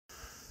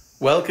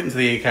Welcome to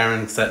the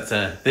Icaran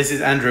sector. This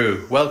is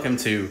Andrew. Welcome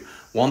to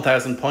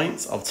 1000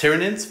 points of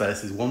Tyranids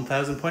versus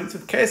 1000 points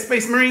of Chaos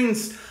Space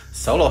Marines.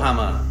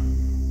 Solohammer.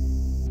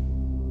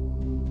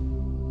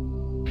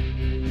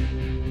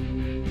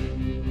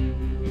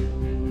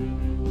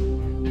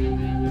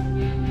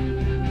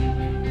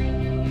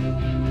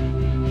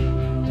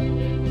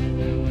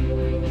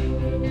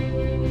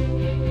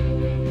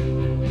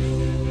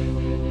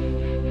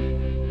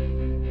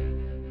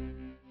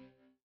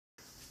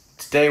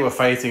 Today we're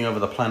fighting over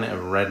the planet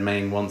of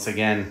Redmain once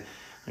again.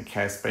 The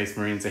Chaos Space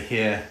Marines are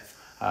here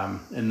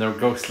in their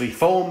ghostly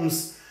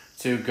forms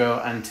to go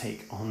and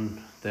take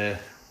on the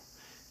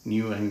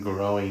new and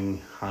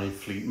growing Hive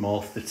Fleet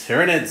morph, the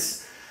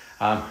Tyranids.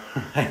 I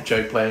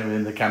enjoy playing them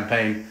in the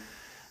campaign,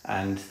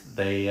 and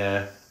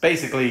they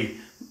basically,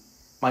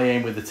 my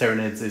aim with the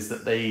Tyranids is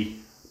that they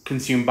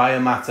consume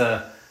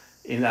biomatter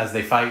as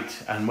they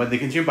fight, and when they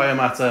consume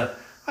biomatter,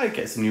 I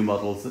get some new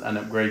models and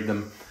upgrade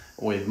them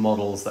with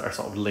models that are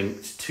sort of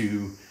linked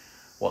to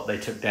what they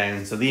took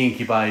down. So the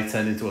Incubi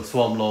turned into a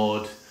Swarm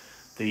Lord,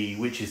 the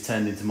Witches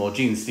turned into more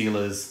Gene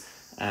Stealers,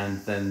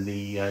 and then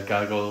the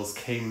Gargoyles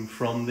came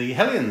from the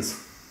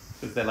Hellions,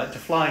 because they like to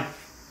fly.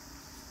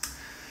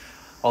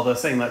 Although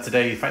saying that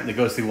today, fighting the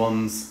ghostly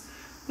ones,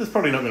 there's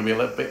probably not going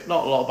to be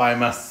not a lot of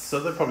biomass, so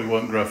they probably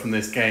won't grow from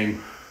this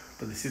game.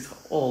 But this is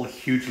all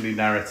hugely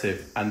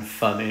narrative and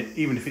fun,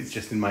 even if it's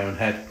just in my own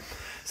head.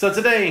 So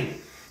today,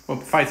 we're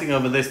fighting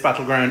over this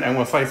battleground, and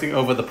we're fighting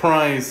over the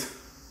prize.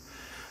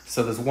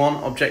 So there's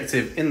one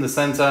objective in the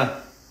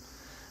center,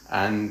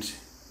 and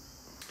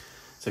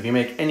so if you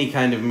make any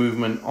kind of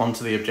movement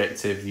onto the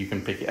objective, you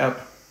can pick it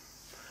up,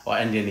 or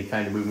end any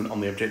kind of movement on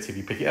the objective,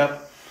 you pick it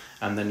up,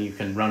 and then you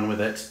can run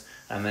with it.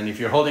 And then if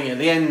you're holding it at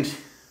the end,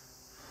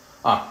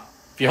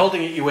 if you're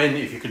holding it, you win.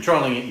 If you're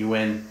controlling it, you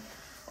win.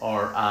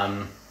 Or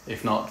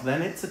if not,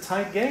 then it's a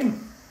tight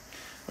game.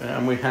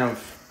 And we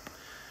have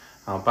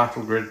our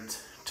battle grid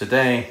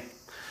today.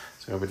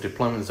 So we have a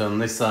deployment zone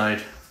this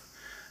side,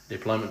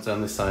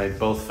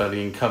 both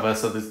fairly in cover.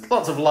 So there's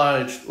lots of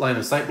large line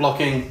of sight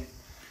blocking,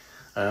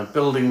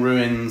 building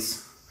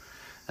ruins,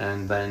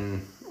 and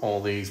then all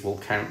these will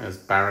count as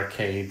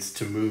barricades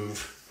to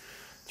move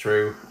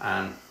through.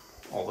 And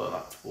although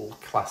that will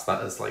class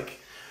that as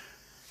like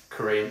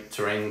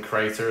terrain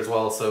crater as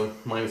well, so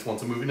 -1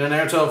 to move in and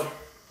out of.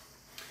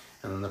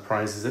 And then the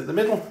prize is at the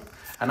middle.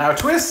 And our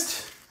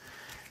twist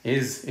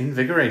is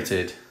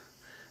invigorated.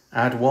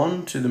 Add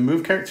 1 to the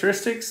move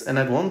characteristics and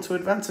add 1 to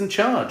advance and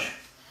charge,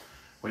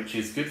 which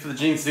is good for the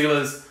Gene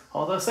Stealers.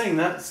 Although saying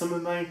that, some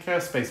of my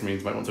Chaos Space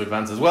Marines might want to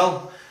advance as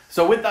well.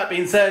 So with that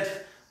being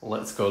said,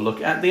 let's go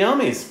look at the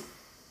armies.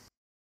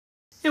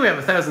 Here we have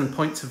 1000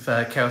 points of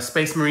Chaos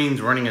Space Marines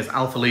running as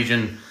Alpha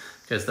Legion,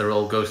 because they're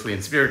all ghostly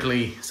and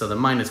spiritally, so they're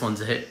 -1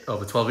 to hit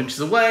over 12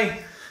 inches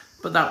away.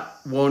 But that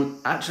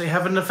won't actually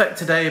have an effect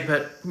today,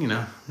 but you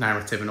know,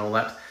 narrative and all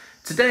that.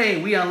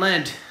 Today we are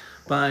led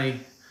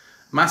by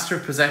Master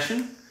of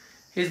Possession.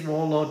 His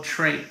Warlord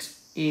trait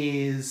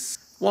is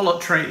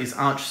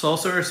Arch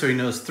Sorcerer, so he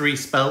knows 3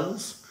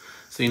 spells.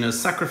 So he knows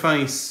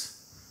Sacrifice,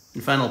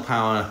 Infernal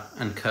Power,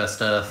 and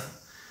Cursed Earth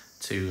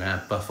to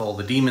buff all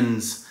the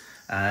demons.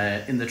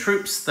 In the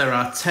troops, there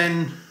are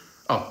 10...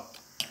 Oh,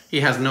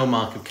 he has no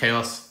Mark of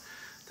Chaos.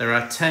 There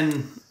are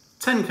 10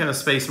 Chaos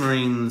Space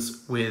Marines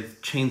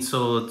with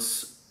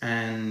Chainswords,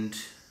 and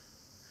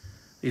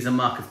these are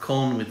Mark of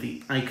Khorne with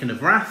the Icon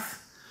of Wrath.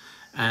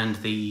 And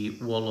the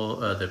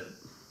Warlord, the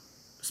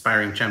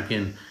Aspiring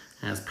Champion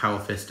has Power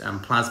Fist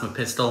and Plasma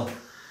Pistol.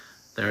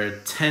 There are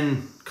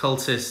 10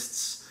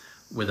 Cultists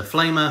with a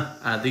Flamer.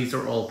 These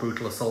are all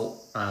Brutal Assault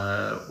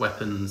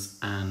weapons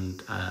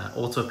and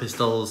Auto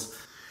Pistols.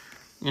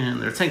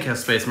 And there are 10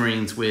 Chaos Space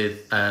Marines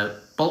with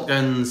Bolt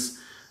Guns,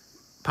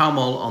 Power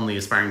Maul on the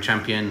Aspiring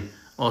Champion,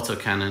 Auto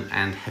Cannon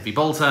and Heavy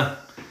Bolter.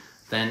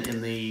 Then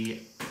in the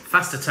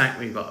Fast Attack,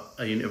 we've got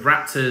a unit of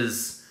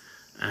Raptors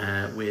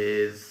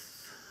with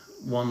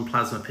 1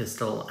 Plasma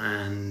Pistol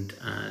and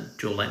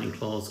dual Lightning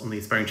Claws on the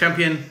Aspiring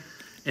Champion.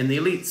 In the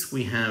Elites,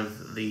 we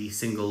have the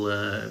single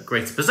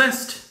Greater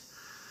Possessed,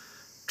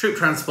 Troop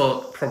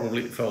Transport,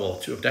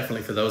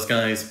 definitely for those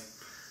guys,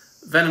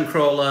 Venom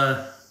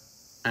Crawler,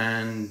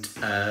 and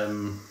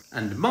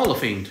Mauler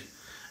Fiend.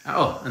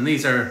 And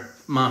these are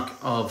Mark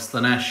of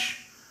Slanesh,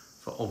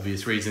 for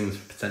obvious reasons,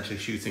 potentially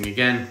shooting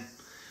again.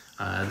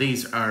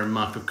 These are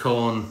Mark of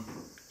Khorne.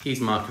 He's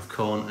Mark of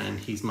Khorne,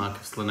 and he's Mark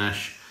of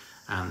Slanesh.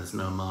 And there's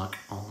no mark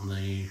on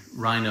the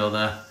Rhino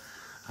there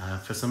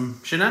for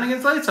some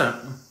shenanigans later.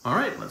 All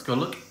right, let's go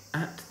look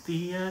at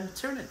the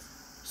Tyranids.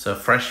 So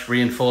fresh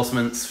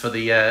reinforcements for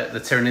the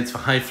Tyranids for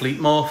Hive Fleet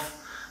morph.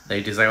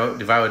 They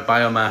devoured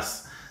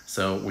biomass,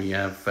 so we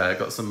have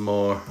got some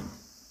more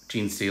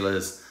Gene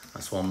Stealers,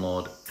 a Swarm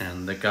Lord,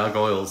 and the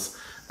Gargoyles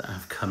that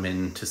have come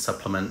in to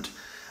supplement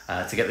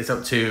to get this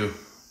up to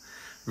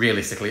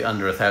realistically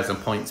under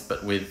 1000 points,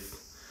 but with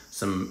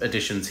some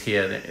additions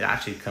here, it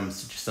actually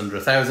comes to just under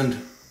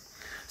 1000.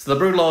 So the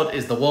Broodlord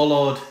is the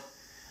Warlord,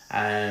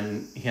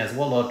 and he has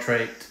Warlord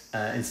trait,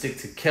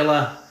 Instinctive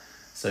Killer.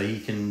 So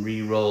he can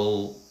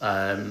re-roll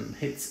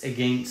hits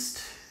against,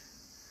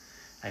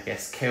 I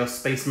guess, Chaos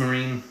Space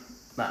Marine.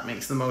 That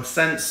makes the most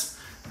sense,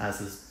 as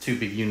there's 2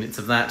 big units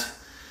of that.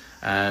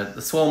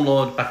 The Swarm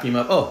Lord, backing him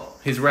up. Oh,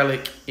 his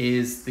relic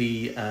is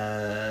the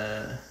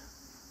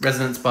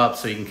Resonance Barb,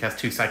 so you can cast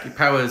 2 psychic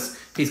powers.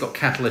 He's got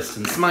Catalyst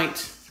and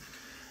Smite.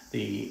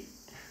 The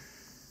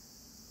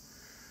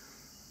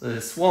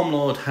Swarm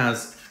Lord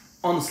has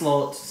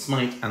Onslaught,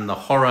 Smite, and the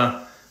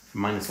Horror for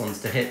 -1s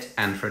to hit,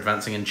 and for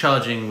advancing and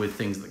charging with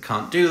things that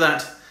can't do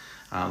that.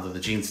 The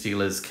Gene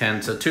Stealers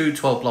can. So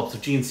 12 blobs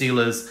of Gene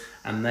Stealers,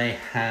 and they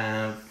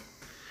have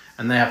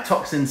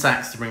Toxin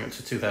Sacks to bring up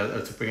to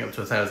 2,000, to bring up to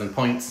 1,000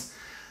 points.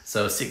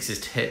 So 6s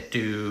to hit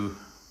do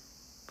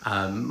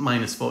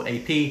 -4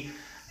 AP,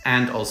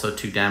 and also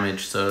 2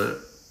 damage. So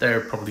they're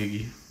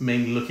probably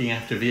mainly looking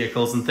after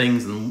vehicles and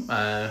things, and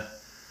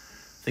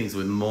things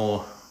with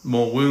more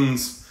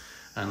wounds,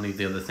 and leave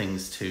the other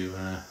things to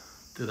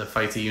the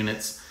fighter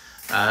units.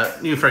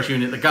 New fresh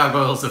unit, the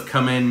Gargoyles have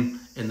come in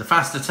the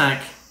fast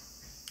attack.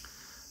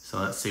 So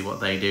let's see what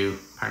they do.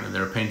 Apparently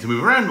they're a pain to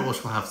move around, but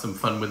we'll have some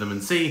fun with them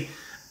and see.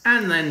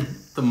 And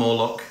then the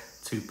Morlock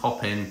to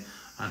pop in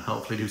and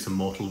hopefully do some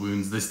mortal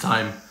wounds this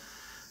time.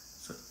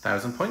 So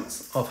 1,000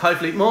 points of Hive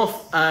Fleet Morph,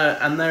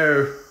 and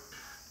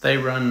they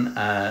run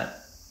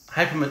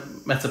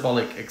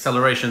Hypermetabolic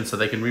Acceleration, so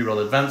they can reroll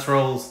advance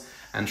rolls,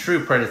 and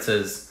Shrew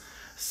Predators.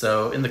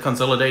 So in the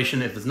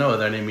consolidation, if there's no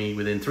other enemy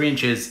within 3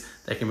 inches,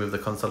 they can move the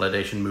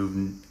consolidation move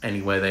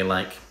any way they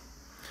like.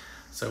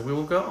 So we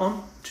will go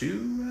on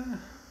to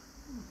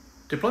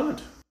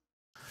deployment.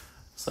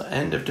 So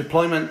end of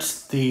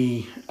deployment,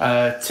 the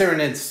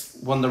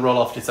Tyranids won the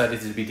roll-off,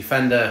 decided to be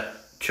defender,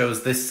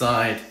 chose this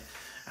side,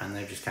 and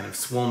they've just kind of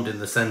swarmed in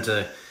the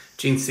center.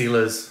 Gene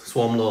Stealers,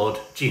 Swarm Lord,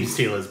 Gene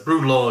Stealers,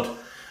 Brood Lord,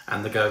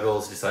 and the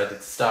Gargoyles decided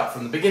to start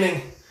from the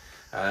beginning,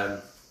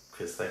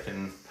 because they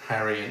can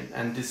harry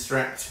and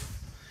distract.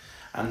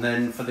 And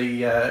then for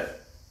the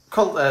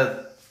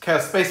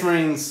Chaos Space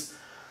Marines,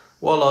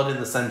 Warlord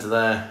in the center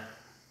there,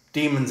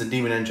 Demons and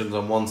Demon Engines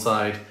on one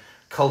side,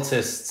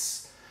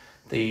 Cultists,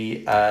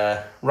 the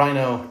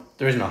Rhino,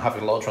 there is no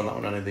Havoc Launcher on that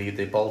one, only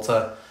the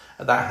Bolter.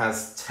 That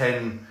has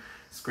 10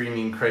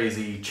 screaming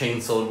crazy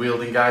chainsaw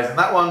wielding guys in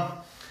that one.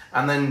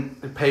 And then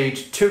we paid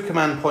 2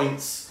 command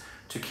points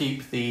to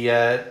keep the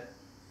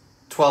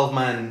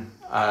 12-man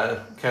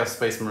Chaos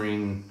Space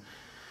Marine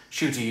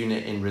shooter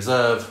unit in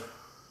reserve.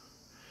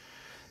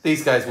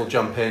 These guys will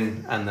jump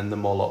in, and then the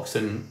Morlocks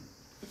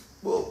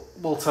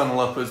will tunnel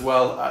up as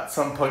well at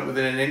some point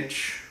within an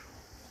inch,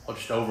 or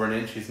just over an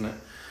inch, isn't it?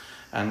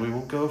 And we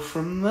will go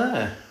from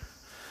there.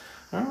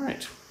 All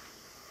right.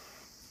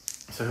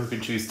 So who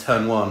can choose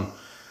turn 1?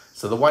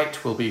 So the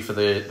white will be for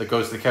the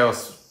Ghost of the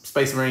Chaos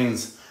Space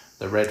Marines,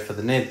 the red for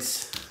the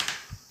Nids,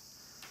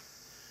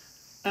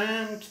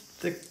 and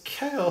the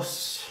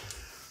Chaos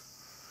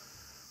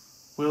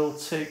will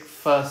take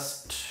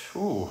first.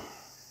 Ooh.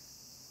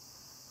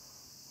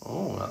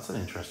 Oh, that's an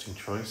interesting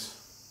choice.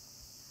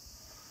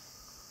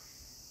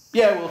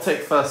 Yeah, we'll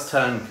take first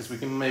turn, because we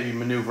can maybe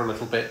maneuver a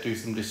little bit, do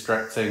some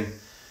distracting,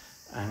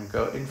 and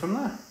go in from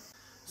there.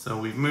 So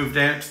we've moved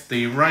out.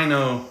 The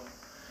Rhino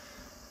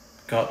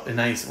got a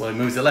nice, well, it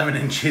moves 11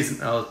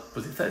 inches, or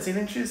was it 13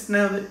 inches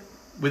now that,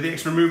 with the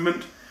extra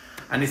movement?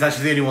 And it's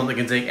actually the only one that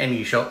can take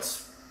any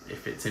shots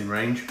if it's in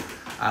range.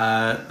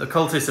 The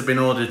Cultists have been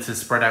ordered to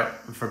spread out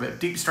for a bit of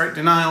deep strike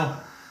denial.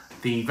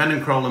 The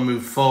Venom Crawler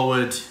moved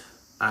forward,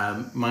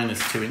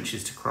 -2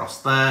 inches to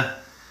cross there.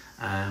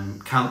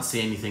 Can't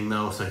see anything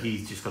though, so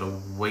he's just got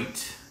to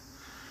wait.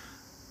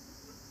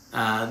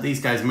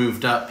 These guys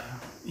moved up.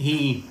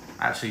 He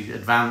actually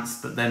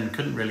advanced, but then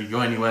couldn't really go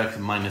anywhere because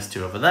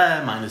 -2 over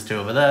there, -2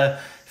 over there.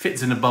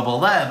 Fits in a bubble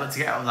there, but to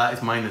get out of that is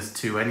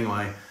 -2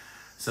 anyway.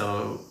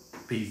 So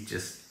he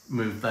just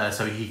moved there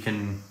so he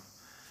can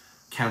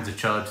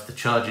countercharge the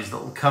charges that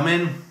will come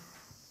in.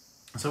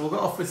 So we'll go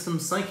off with some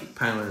psychic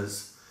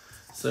powers.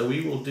 So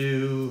we will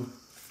do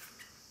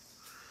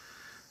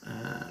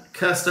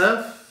Cursed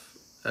Earth.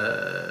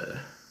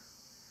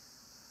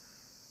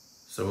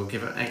 So we'll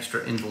give it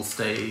extra Invul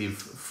Stave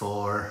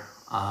for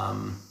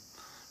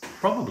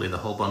probably the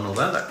whole bundle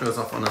there. That goes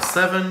off on a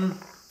 7.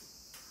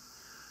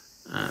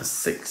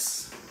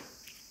 6.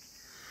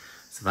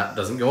 So that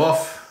doesn't go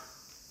off.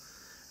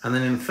 And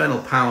then Infernal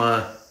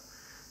Power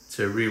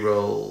to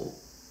reroll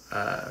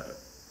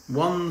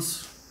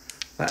 1s.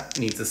 That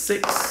needs a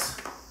 6.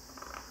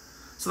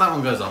 So that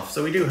one goes off.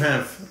 So we do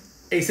have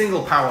a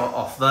single power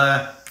off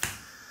there.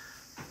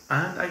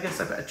 And I guess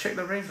I better check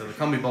the range. So the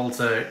Combi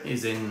Bolter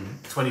is in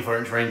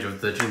 24-inch range of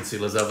the Gene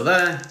Stealers over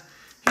there.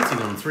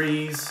 Hitting on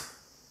 3s.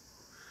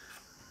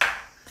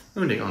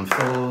 Wounding on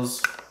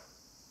 4s.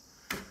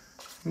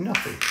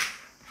 Nothing.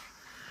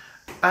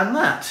 And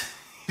that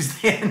is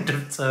the end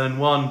of turn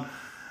 1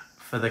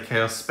 for the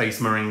Chaos Space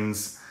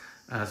Marines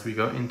as we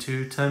go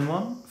into turn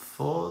 1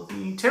 for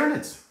the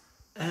Tyranids.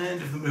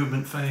 End of the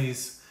movement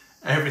phase.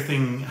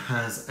 Everything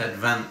has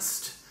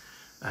advanced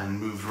and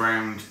moved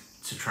around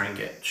to try and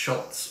get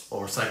shots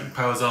or psychic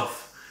powers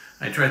off.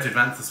 I tried to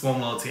advance the Swarm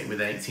Lord to get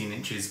with 18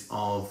 inches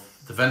of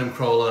the Venom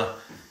Crawler.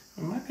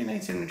 It might be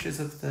 18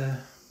 inches of the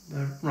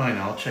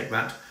Rhino, I'll check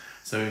that.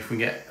 So if we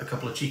get a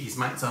couple of cheeky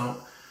smites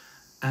out.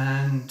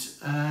 And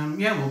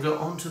yeah, we'll go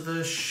on to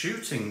the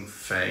shooting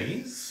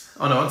phase.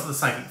 Oh no, onto the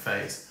psychic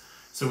phase.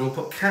 So we'll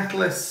put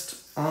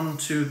Catalyst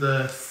onto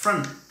the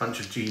front bunch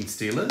of Gene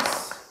Stealers.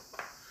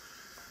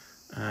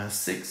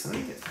 6, I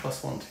think it's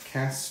 +1 to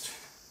cast.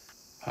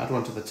 Add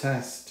 1 to the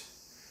test.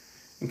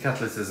 And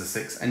Catalyst is a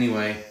 6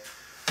 anyway.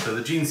 So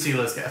the Gene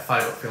Stealers get a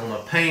 5-up feel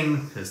no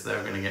pain, because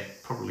they're going to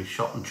get probably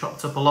shot and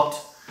chopped up a lot.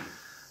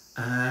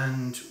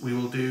 And we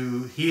will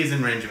do, he is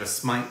in range of a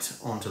smite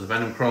onto the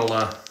Venom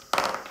Crawler.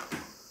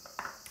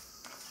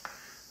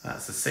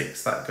 That's a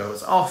 6, that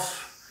goes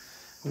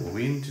off. Ooh, are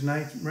we in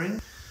deny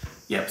range?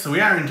 Yep, so we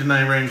are in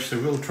deny range, so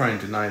we'll try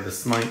and deny the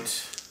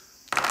smite.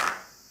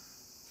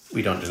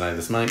 We don't deny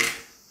the smite.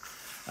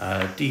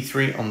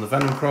 D3 on the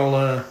Venom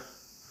Crawler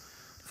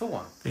for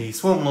 1. The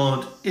Swarm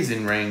Lord is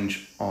in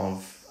range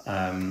of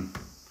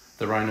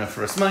the Rhino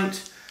for a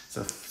smite,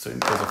 so it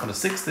goes off on a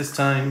 6 this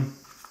time.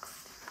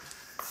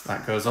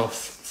 That goes off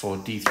for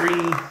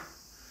D3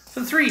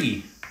 for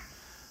 3.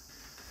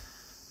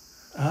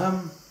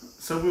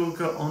 So we'll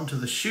go on to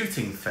the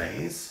shooting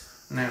phase.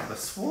 Now the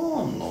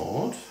Swarm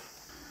Lord.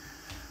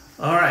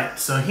 Alright,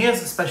 so he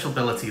has a special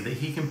ability that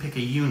he can pick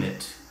a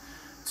unit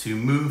to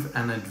move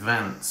and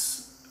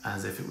advance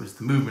as if it was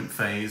the movement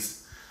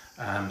phase.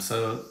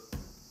 So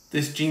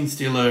this Gene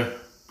Stealer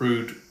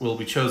brood will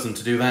be chosen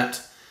to do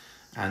that,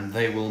 and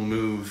they will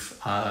move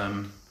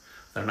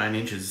their 9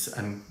 inches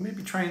and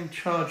maybe try and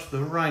charge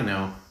the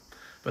Rhino.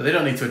 But they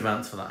don't need to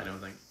advance for that, I don't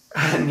think.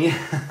 And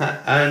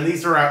yeah, and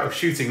these are out of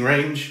shooting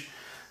range,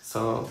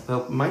 so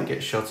they might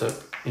get shot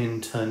up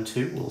in turn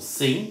 2, we'll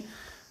see.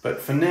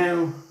 But for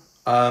now,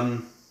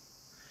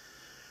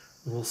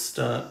 we'll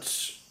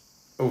start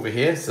over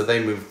here, so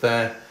they moved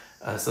there.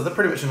 So they're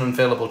pretty much an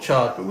unfailable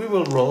charge, but we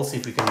will roll, see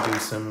if we can do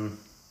some.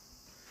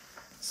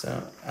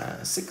 So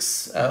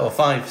 6 or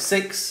 5,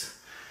 6.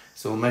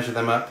 So we'll measure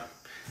them up,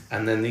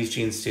 and then these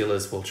Gene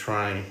Stealers will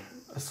try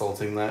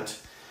assaulting that.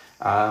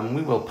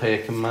 We will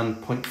pay a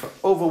command point for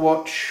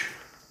Overwatch.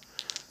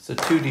 So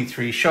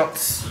 2d3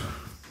 shots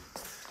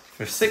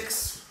for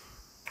 6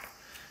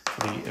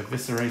 for the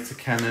Eviscerator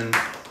Cannon.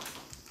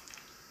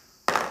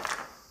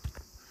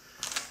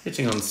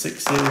 Hitting on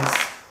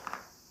 6s.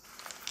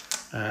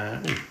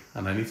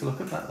 And I need to look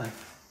at that then.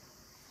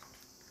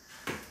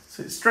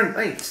 So it's strength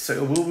 8, so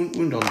it will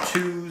wound on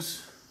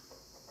 2s.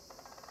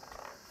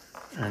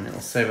 And it'll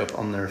save up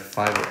on their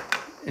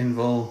 5-up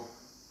invul.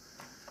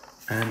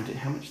 And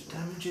how much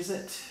damage is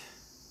it?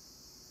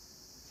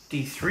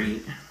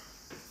 D3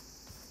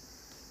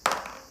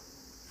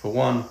 for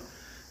 1.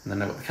 And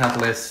then I've got the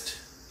Catalyst.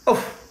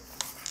 Oh!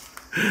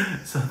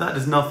 So that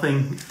does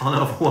nothing on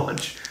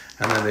Overwatch.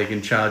 And then they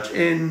can charge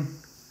in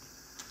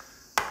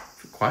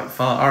for quite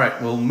far.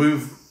 Alright, we'll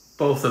move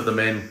both of them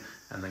in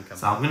and then come.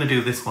 So I'm going to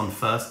do this one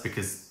first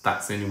because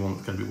that's the only one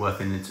that's going to be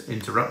worth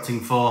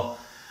interrupting for.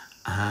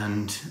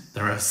 And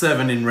there are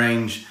 7 in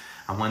range.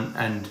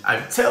 And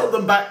I've tailed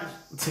them back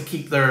to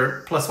keep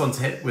their +1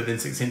 to hit within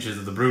 6 inches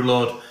of the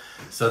Broodlord.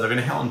 So they're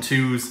going to hit on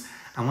 2s.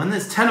 And when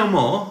there's 10 or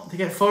more, they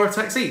get 4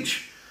 attacks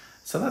each.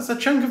 So that's a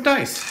chunk of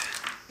dice.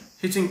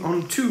 Hitting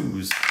on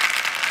 2s.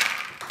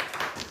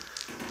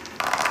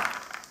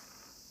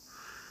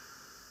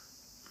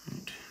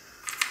 Right.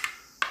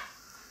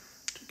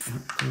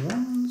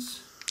 1s.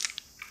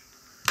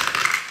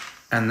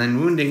 And then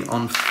wounding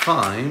on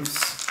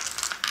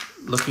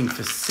 5s, looking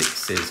for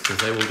 6s because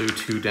they will do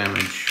 2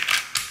 damage.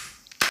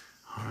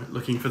 Alright,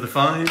 looking for the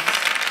 5.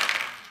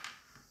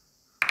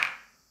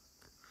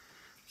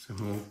 So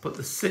we'll put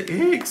the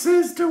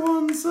 6s to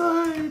one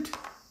side.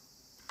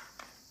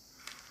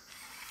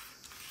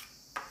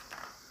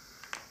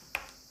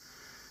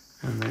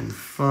 And then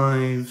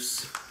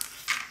 5s.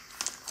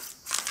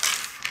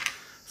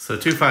 So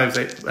 2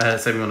 5s,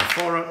 saving on a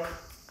 4-up.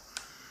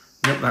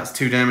 Nope, that's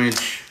 2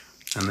 damage.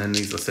 And then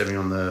these are saving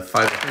on the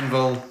 5-up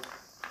invul.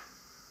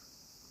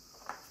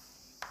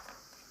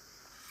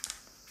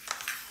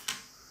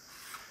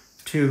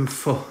 Two,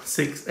 4,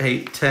 6,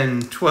 8,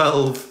 10,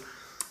 12,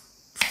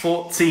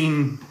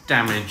 14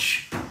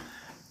 damage.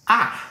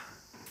 Ah!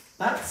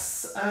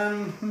 That's,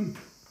 well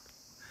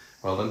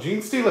done,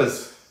 Gene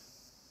Stealers.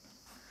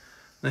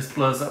 This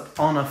blows up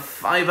on a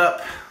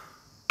 5-up.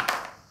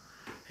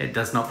 It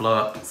does not blow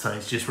up, so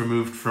it's just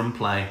removed from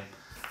play.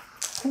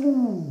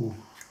 Ooh.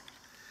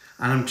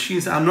 And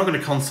I'm not going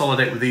to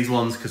consolidate with these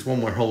ones because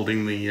one, we're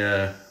holding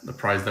the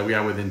prize there. We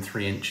are within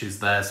 3 inches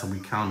there, so we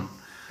can't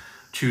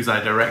choose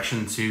our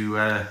direction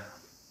to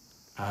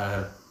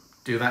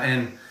do that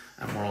in.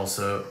 And we're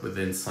also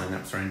within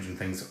synapse range and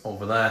things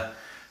over there.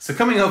 So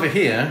coming over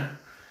here,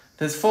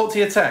 there's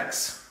 40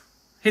 attacks.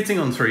 Hitting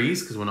on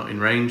 3s because we're not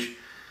in range.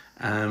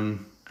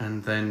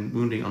 And then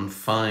wounding on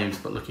 5s,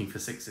 but looking for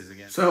 6s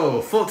again.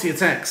 So 40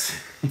 attacks,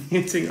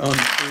 hitting on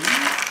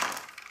 3s.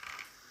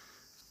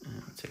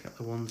 Take out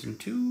the 1s and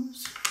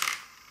 2s.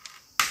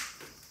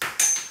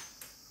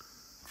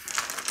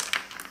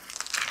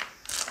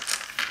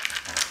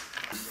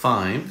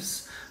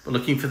 5s, but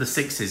looking for the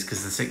 6s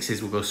because the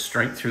 6s will go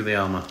straight through the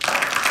armour.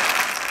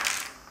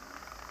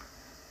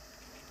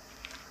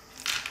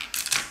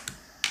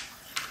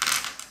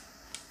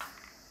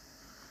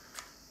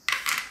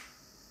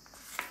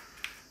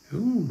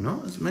 Ooh,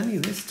 not as many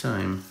this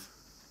time.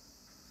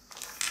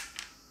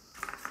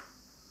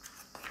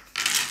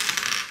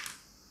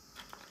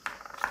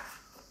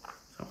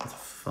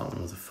 That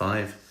one was a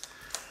 5.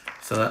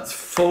 So that's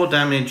 4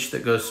 damage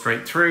that goes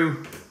straight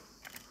through.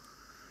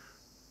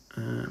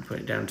 Put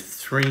it down to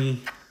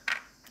 3.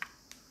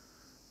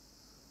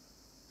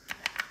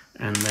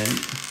 And then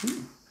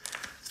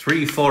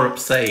 3 4-up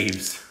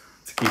saves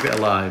to keep it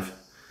alive.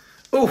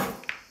 Oh,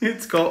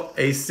 it's got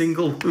a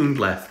single wound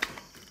left.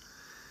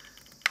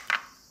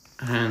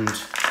 And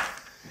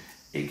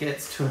it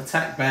gets to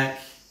attack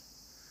back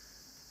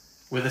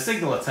with a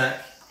single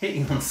attack,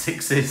 hitting on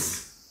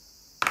 6s.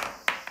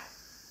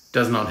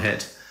 Does not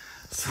hit.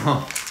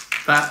 So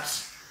that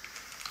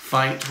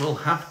fight will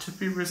have to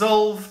be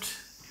resolved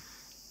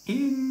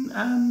in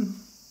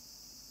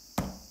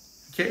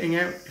getting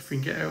out, if we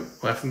can get out.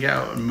 Well, if we can get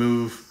out and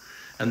move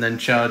and then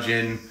charge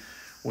in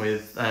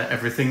with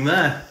everything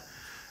there.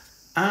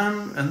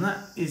 And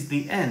that is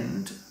the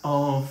end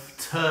of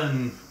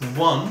turn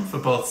 1 for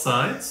both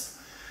sides.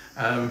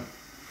 So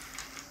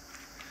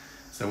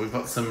we've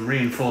got some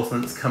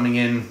reinforcements coming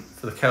in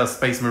for the Chaos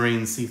Space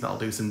Marines, see if that'll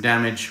do some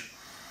damage.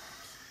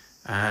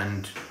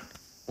 And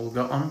we'll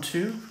go on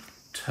to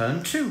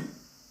turn 2.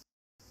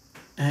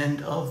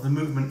 End of the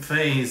movement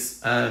phase.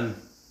 The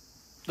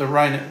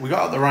Rhino, we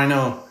got out the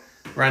Rhino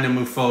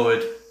moved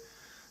forward.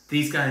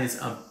 These guys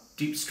are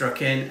deep struck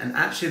in, and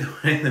actually the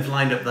way they've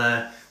lined up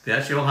there, they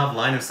actually all have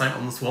line of sight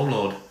on the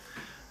Swarmlord.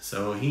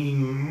 So he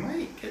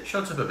might get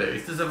shot up a bit.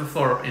 He does have a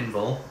 4-up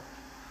invul.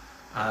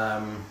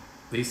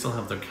 These still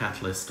have their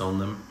catalyst on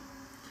them.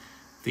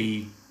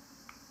 The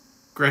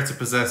Greater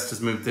Possessed has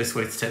moved this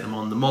way to take them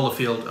on. The Mauler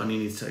Field only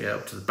needs to get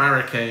up to the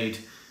barricade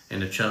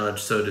in a charge,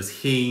 so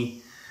does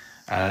he.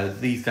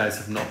 These guys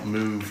have not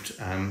moved.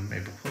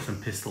 Maybe we'll put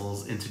some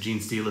pistols into Gene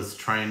Stealers to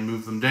try and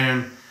move them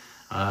down.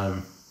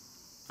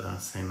 They're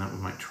saying that we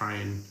might try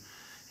and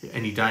hit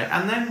any die.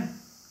 And then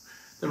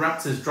the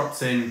Raptors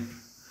drops in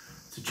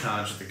to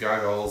charge the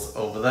Gargoyles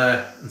over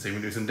there and see if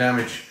we can do some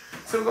damage.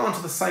 So we'll go on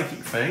to the Psychic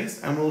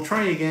phase, and we'll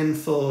try again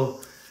for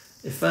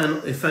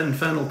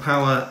Infernal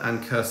Power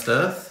and Cursed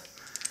Earth.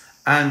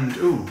 And,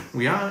 ooh,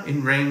 we are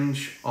in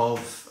range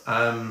of,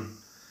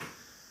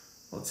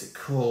 what's it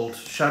called?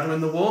 Shadow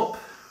in the Warp.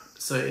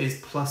 So it is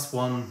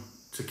 +1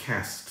 to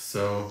cast.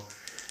 So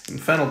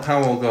Infernal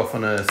Power will go off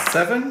on a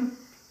 7.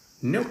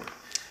 Nope.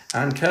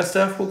 And Cursed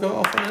Earth will go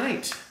off on an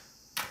 8.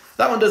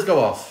 That one does go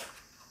off.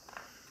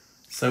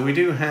 So we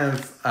do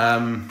have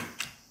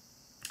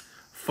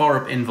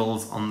 4-up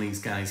invuls on these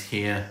guys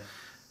here,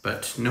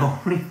 but no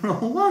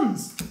reroll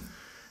ones.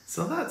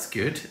 So that's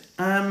good.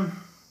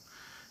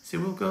 So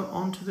we'll go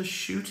on to the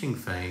shooting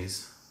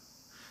phase.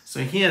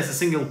 So he has a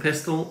single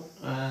pistol,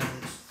 and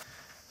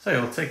so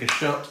he'll take a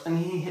shot, and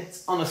he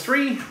hits on a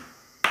 3.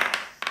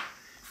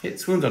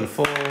 Hits wounds on a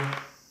 4.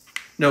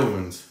 No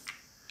wounds.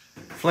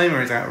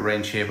 Flamer is out of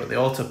range here, but the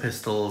auto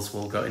pistols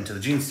will go into the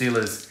Gene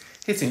Stealers,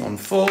 hitting on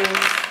 4.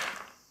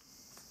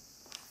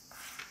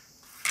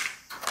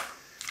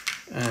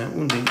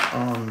 Wounding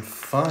on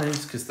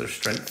 5s because they're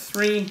strength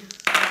 3.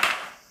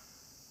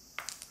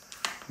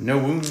 No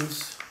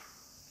wounds.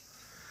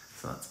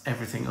 So that's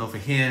everything over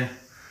here.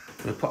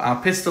 We'll put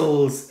our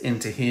pistols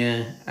into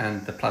here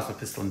and the plasma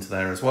pistol into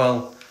there as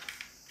well.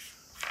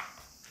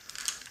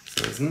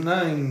 So there's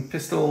 9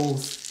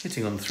 pistols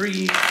hitting on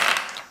 3.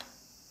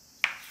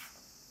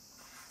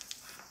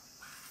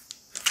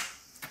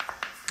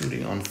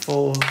 Wounding on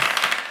 4.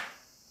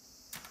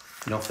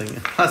 Nothing.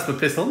 Plasma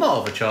pistol not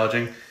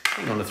overcharging.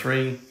 Hitting on a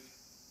 3.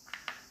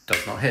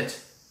 Does not hit.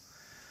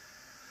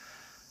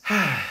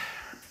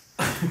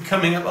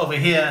 Coming up over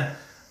here,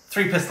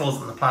 3 pistols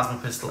and the plasma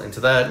pistol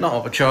into there, not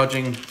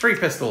overcharging. 3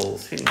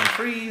 pistols, hitting on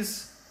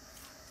 3s.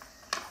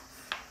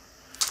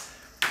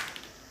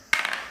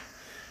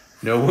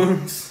 No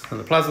wounds. And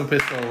the plasma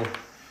pistol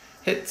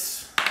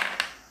hits,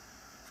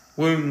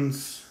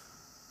 wounds,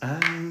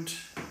 and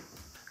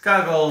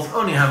Gargoyles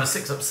only have a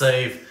 6-up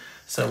save,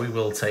 so we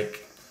will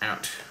take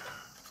out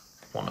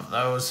one of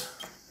those.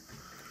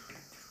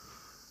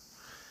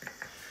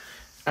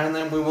 And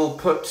then we will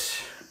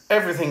put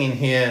everything in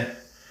here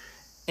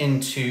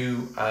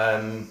into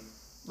the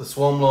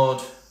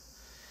Swarmlord.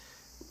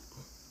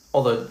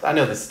 Although I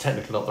know this is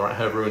technically not the right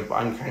herb ruin, but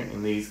I'm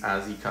counting these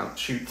as you can't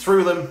shoot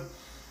through them.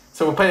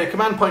 So we'll pay a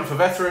command point for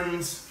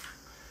veterans,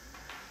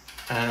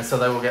 so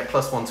they will get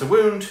 +1 to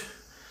wound,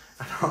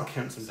 and I'll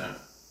count some down.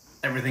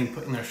 Everything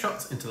putting their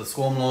shots into the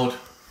Swarmlord.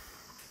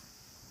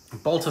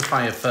 Bolt of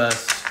fire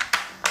first,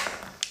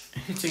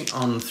 hitting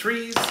on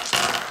 3s.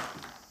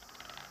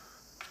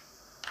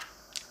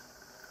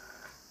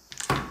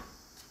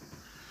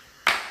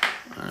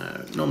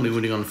 Normally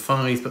wounding on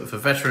 5s, but for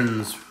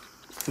veterans,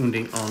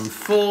 wounding on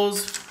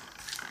 4s.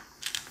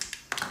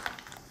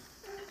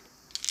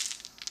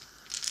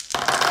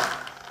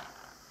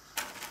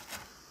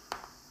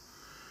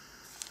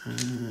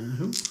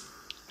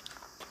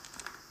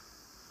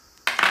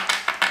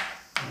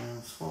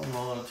 Swarm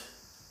Lord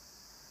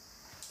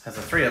has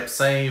a 3-up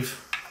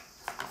save.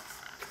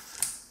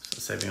 So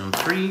saving on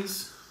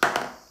 3s.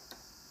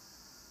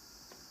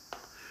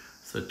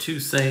 So 2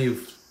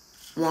 save,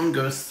 1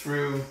 goes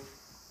through.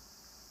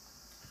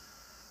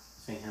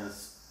 So he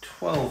has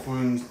 12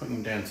 wounds, putting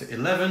him down to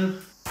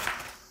 11.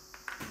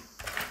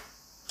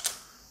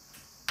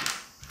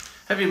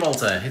 Heavy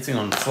Bolter hitting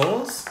on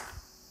 4s.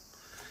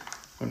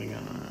 Wounding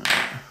on,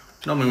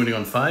 normally wounding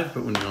on 5,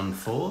 but wounding on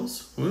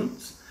 4s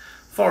wounds.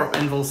 4-up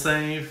invul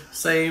save,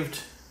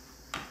 saved.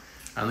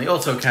 And the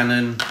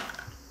autocannon,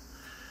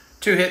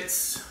 2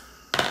 hits,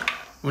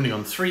 wounding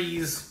on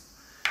 3s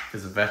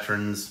because of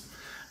veterans,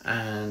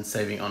 and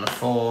saving on a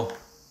 4.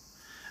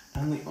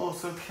 And the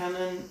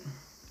autocannon,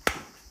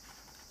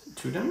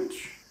 2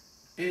 damage?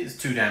 It is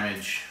 2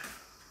 damage.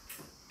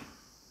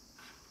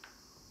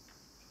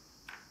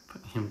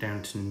 Putting him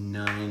down to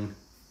 9.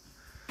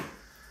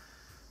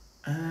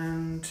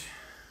 And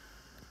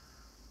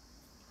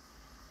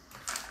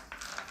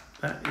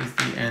that is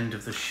the end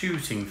of the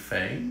shooting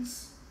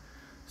phase.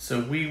 So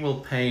we will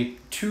pay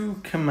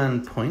 2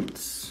 command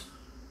points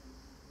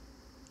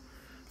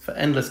for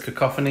Endless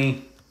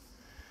Cacophony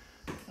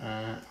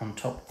on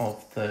top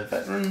of the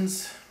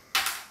veterans.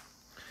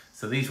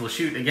 So these will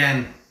shoot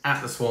again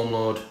at the Swarm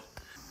Lord.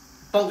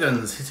 Bolt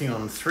guns hitting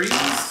on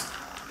 3s.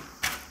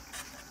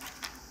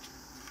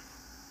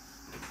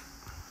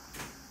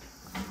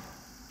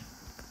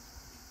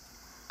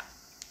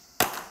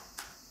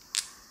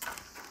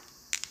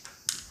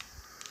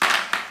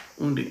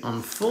 Wounding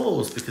on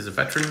 4s because of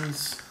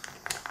veterans.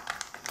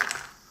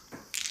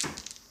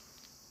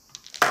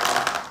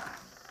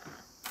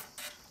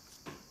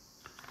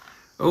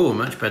 Oh,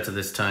 much better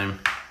this time.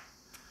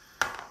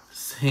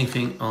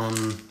 Saving on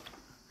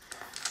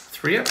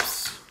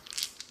 3-ups.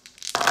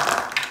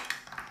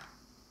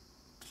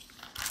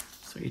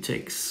 So he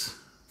takes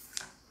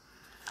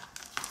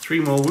 3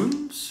 more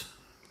wounds,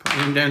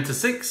 putting him down to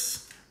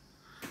 6.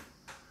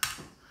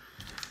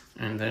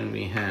 And then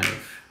we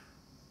have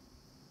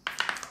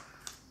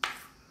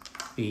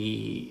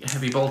the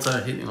Heavy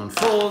Bolter hitting on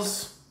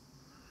 4s,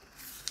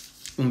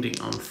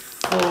 wounding on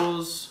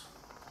 4s,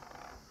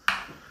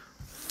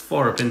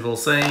 4-up invul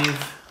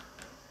save,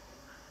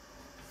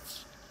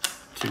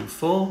 2,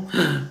 4,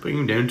 bring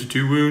him down to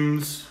 2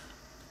 wounds,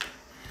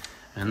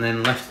 and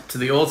then left to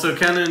the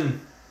autocannon.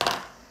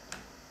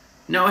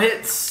 No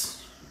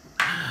hits!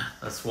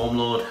 The Swarm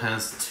Lord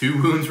has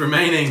 2 wounds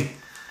remaining.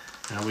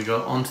 Now we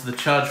go on to the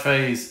charge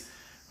phase.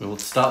 We will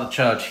start the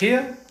charge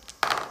here.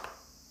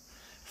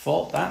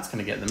 That's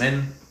going to get them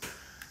in.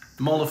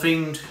 Mauler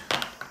Fiend.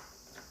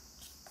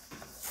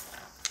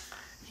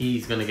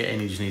 He's going to get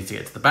in, he just needs to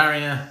get to the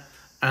barrier.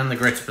 And the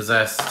Greater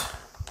Possessed.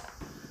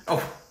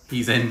 Oh,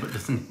 he's in, but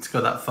doesn't need to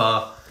go that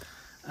far.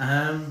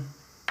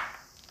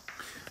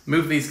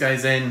 Move these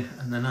guys in,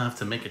 and then I have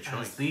to make a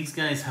choice. As these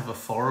guys have a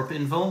 4-up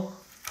invul,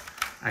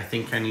 I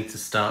think I need to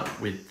start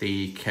with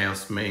the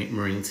Chaos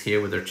Marines here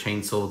with their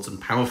chainswords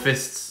and power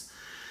fists.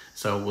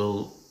 So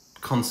we'll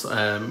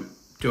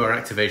do our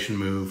activation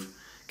move,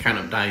 count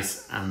up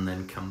dice, and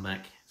then come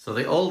back. So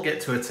they all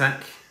get to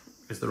attack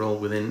because they're all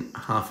within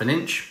half an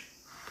inch.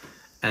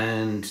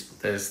 And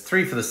there's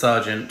 3 for the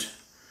Sergeant,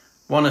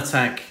 1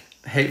 attack,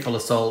 Hateful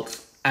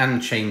Assault,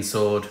 and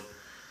Chainsword.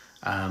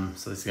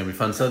 So this is going to be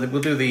fun. So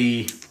we'll do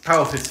the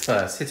Power Fist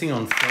first, hitting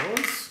on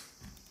 4s.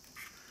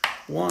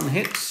 1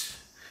 hit,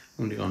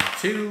 wounding on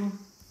 2.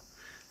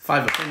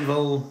 5-up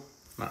invul,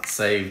 that's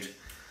saved.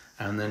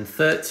 And then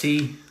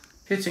 30,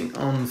 hitting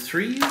on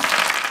 3s.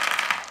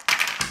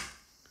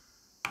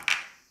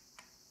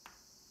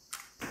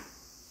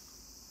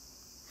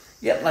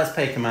 Yep, let's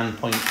pay command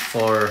point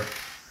for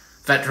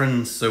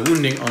veterans, so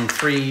wounding on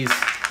 3s.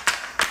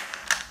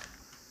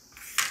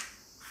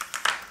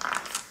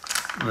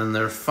 And then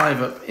there are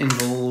 5-up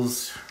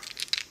invuls.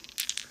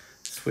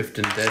 Swift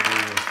and deadly,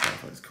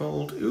 that's what it's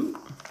called. Ooh.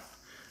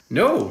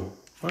 No!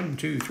 1,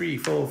 2, 3,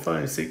 4,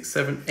 5, 6,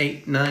 7,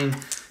 8, 9,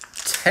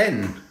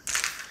 10.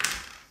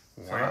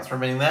 So that's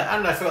remaining there.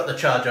 And I forgot the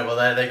charge over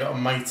there. They got a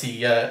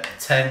mighty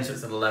 10, so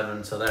it's an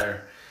 11, so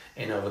they're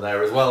in over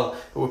there as well.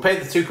 But we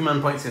paid the 2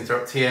 command points to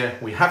interrupt here.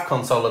 We have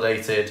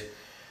consolidated.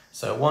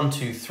 So 1,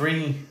 2,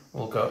 3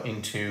 will go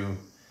into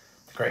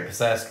the Great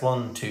Possessed.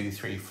 1, 2,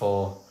 3,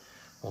 4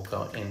 will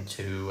go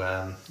into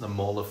the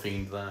Mauler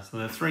Fiend there. So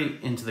there are 3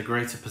 into the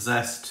Greater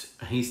Possessed.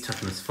 He's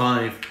toughness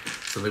 5,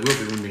 so they will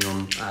be wounding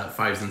on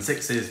 5s and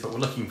 6s, but we're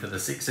looking for the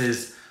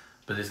 6s.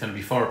 But there's going to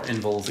be 4-up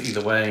invuls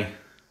either way.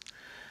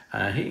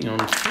 Hitting on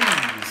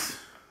 3s.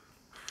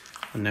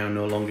 And now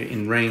no longer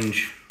in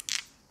range.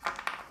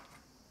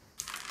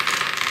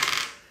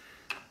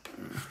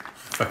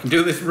 If I can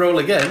do this roll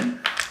again,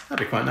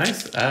 that'd be quite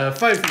nice.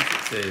 5s and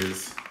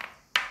 6s.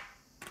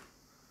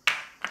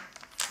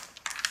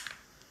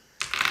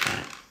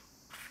 Right.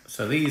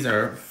 So these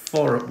are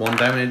 4-up 1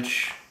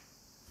 damage.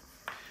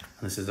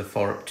 And this is a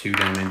 4-up 2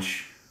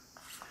 damage.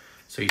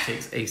 So he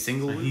takes a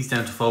single. So he's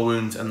down to 4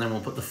 wounds, and then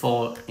we'll put the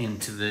 4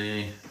 into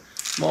the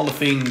Mauler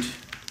Fiend.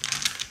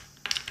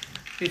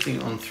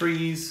 Hitting on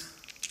 3s.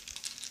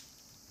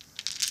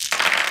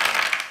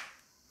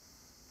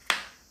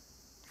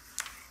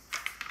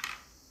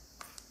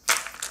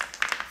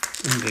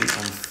 Wounding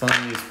on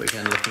 5s, but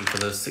again looking for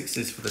those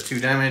 6s for the 2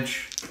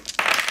 damage.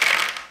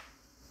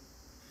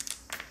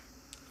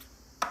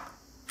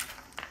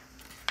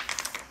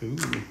 Ooh.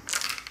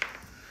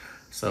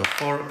 So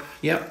 4 up,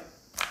 yep,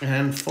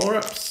 and 4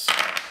 ups.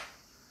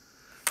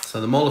 So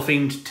the Mauler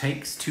Fiend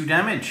takes 2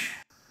 damage.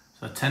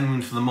 So 10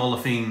 wounds for the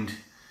Mauler Fiend,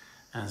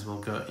 as we'll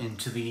go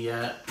into the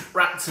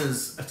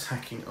Raptors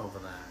attacking over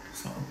there.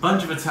 So a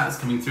bunch of attacks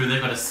coming through.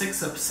 They've got a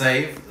 6-up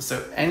save,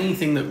 so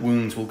anything that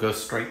wounds will go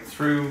straight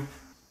through.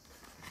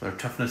 They're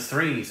toughness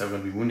 3, so we're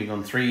going to be wounding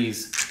on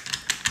 3s.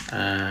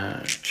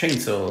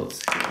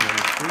 Chainsaws, hitting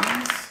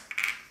on 3s.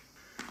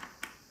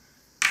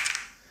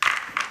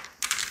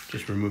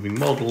 Just removing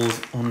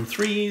models on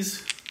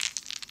 3s.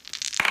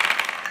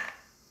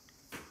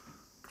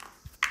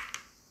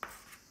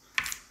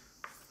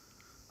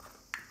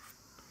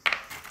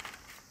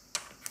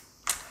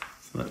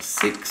 So that's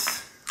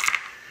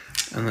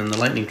 6. And then the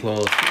lightning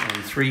claws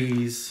on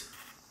 3s.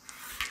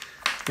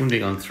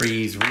 Wounding on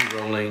 3s,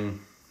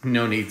 re-rolling.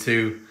 No need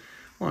to.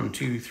 1,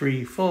 2,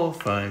 3, 4,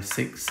 5,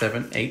 6,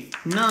 7, 8,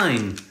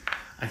 9.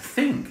 I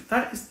think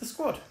that is the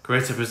squad.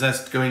 Greater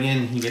Possessed going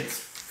in, he gets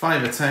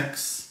 5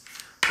 attacks.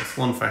 Plus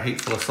 1 for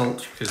Hateful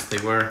Assault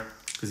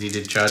because he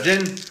did charge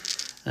in.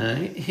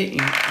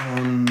 Hitting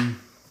on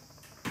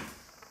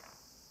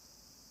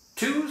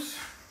 2s.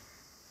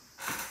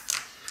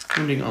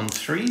 Wounding on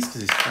 3s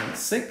because he's strength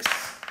 6.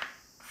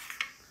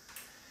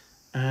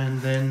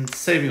 And then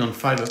saving on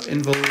 5-up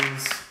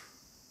invols.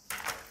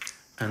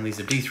 And these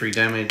are D3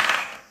 damage.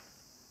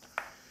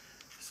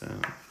 So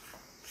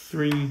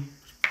 3.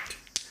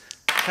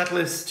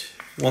 Catalyst,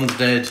 1's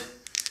dead.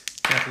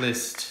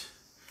 Catalyst,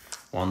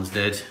 1's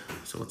dead.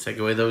 So we'll take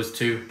away those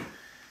 2.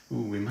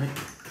 Ooh, we might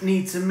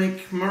need to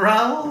make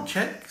morale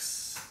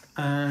checks.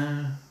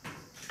 I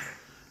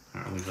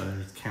don't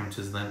know if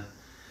counters then.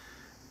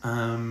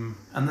 And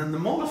then the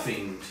Mauler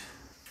Fiend.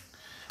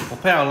 We'll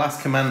pay our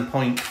last command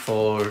point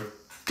for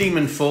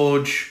Demon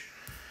Forge.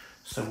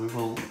 So we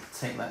will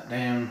take that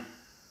down.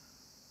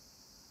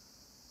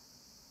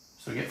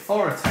 So we get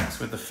 4 attacks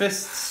with the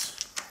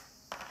fists.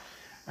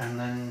 And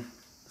then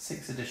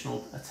 6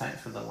 additional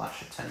attacks with the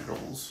Lasher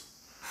Tendrils.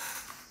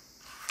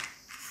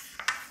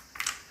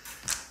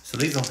 So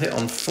these will hit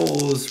on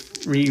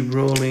 4s,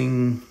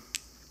 re-rolling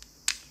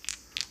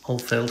all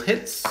failed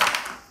hits.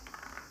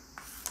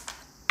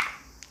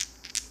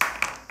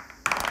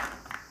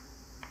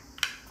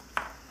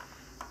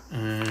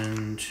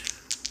 And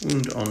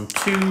wound on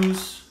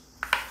 2s,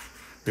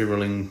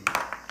 re-rolling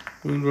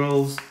wound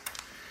rolls,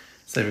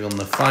 saving on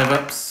the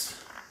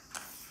 5-ups.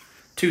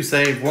 2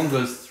 save, 1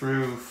 goes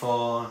through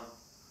for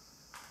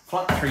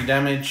flat 3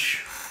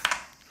 damage.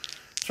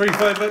 3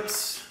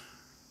 5-ups,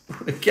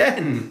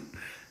 again.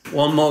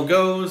 1 more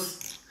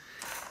goes,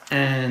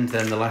 and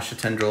then the Lasher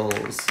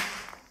Tendrils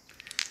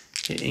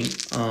hitting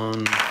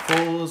on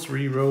 4s,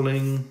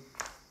 re-rolling.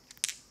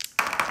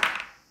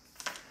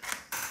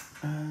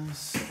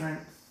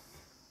 Strength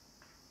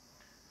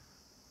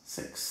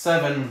 6,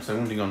 7, so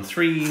wounding on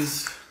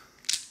 3s.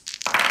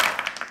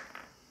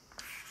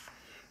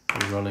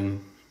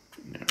 Re-rolling,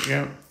 there we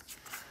go.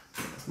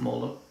 That's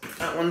more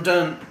that one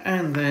done,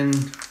 and then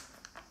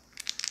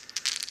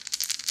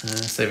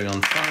saving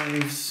on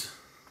 5s.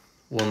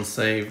 1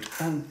 saved,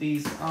 and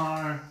these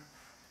are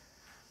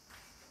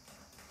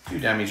 2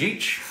 damage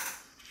each.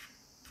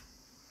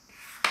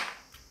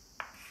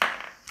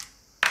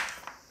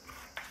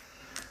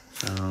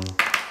 So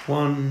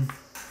 1,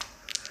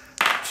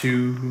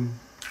 2,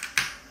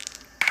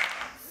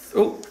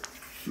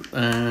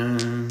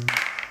 and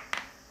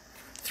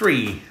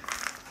 3.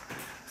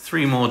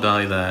 3 more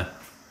die there.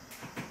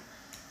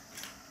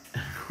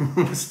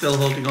 We're still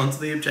holding on to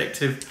the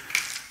objective.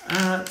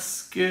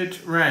 That's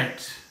good,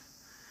 right.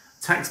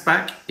 Attacks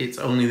back, it's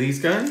only these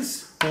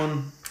guys.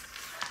 1,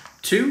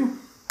 2,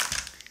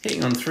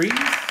 hitting on 3s,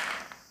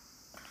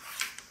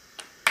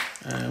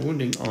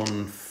 wounding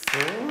on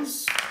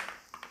 4s,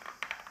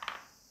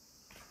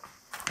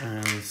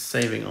 and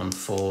saving on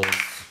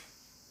 4s.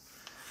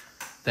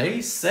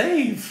 They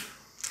save!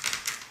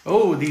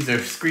 Oh, these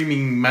are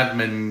screaming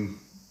madmen.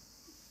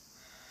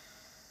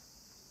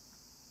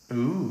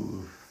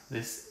 Ooh,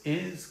 this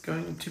is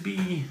going to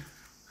be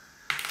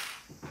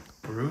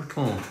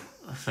brutal.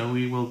 So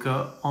we will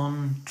go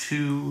on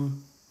to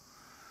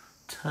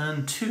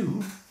turn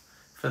 2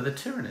 for the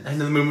Tyranids.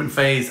 End of the movement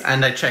phase,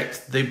 and I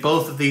checked.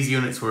 Both of these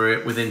units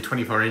were within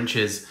 24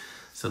 inches,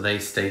 so they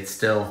stayed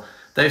still.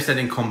 They've said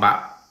in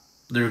combat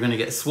they're going to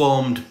get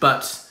swarmed,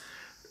 but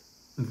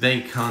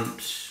they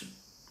can't.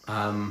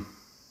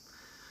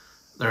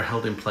 They're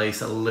held in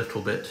place a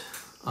little bit.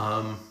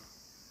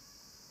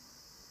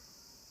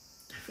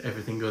 If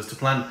everything goes to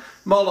plan.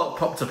 Morlock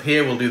popped up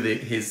here. We'll do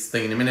his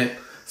thing in a minute.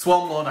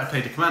 Swarmlord, I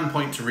paid a command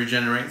point to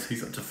regenerate, so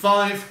he's up to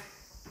 5.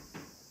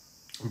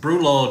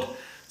 Brewlord,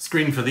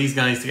 screen for these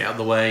guys to get out of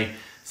the way,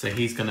 so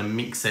he's going to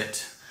mix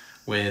it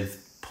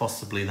with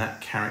possibly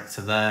that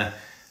character there.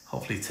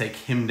 Hopefully take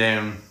him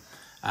down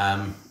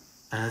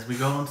as we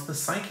go on to the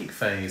Psychic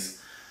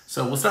phase.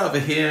 So we'll start over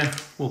here.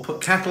 We'll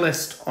put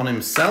Catalyst on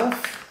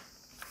himself.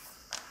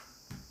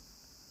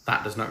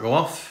 That does not go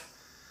off.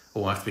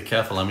 Oh, I have to be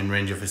careful, I'm in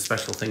range of his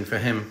special thing for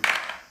him.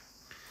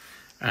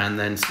 And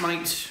then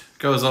Smite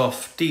goes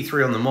off,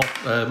 D3 on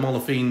the Mauler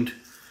Fiend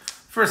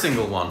for a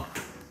single one,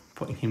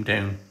 putting him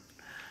down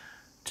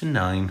to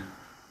 9.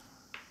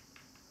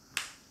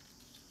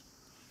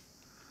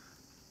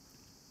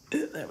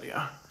 There we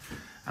are.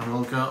 And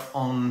we'll go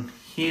on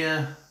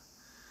here.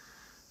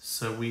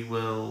 So we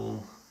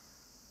will...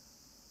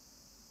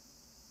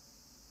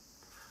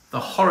 The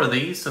horror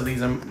these, so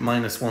these are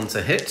 -1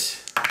 to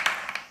hit.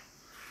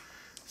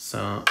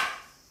 So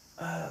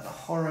the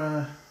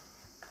horror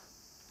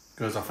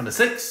goes off on a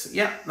 6.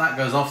 Yeah, that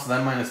goes off, so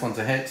then -1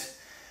 to hit.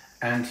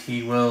 And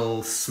he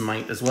will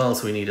smite as well,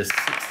 so we need a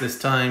 6 this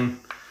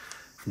time.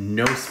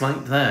 No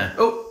smite there.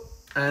 Oh,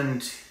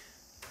 and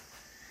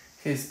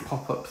his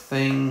pop-up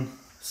thing.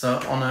 So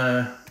on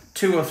a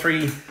 2 or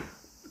 3,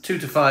 2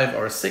 to 5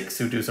 or a 6,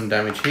 he'll do some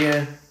damage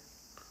here.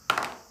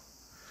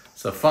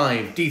 So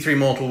 5, D3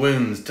 mortal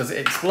wounds. Does it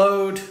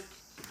explode?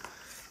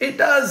 It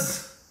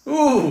does!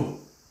 Ooh!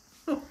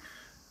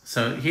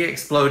 So he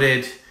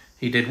exploded.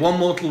 He did 1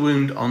 mortal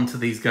wound onto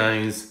these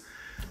guys,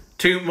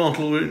 3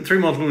 mortal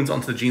wounds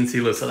onto the Gene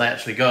Stealer, so they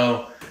actually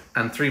go,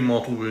 and 3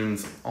 mortal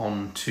wounds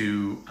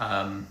onto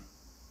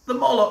the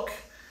Moloch.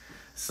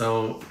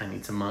 So I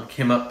need to mark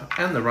him up,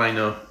 and the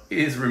Rhino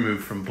is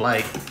removed from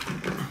play.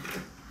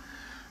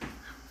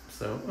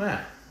 So,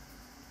 yeah.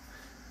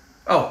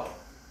 Oh,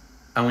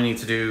 and we need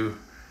to do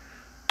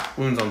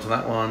wounds onto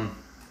that one.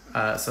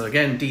 So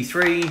again,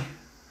 D3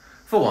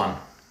 for 1.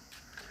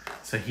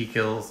 So he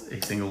kills a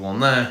single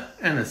one there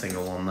and a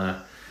single one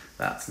there.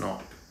 That's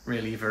not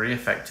really very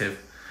effective.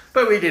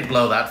 But we did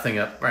blow that thing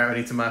up. Right, we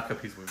need to mark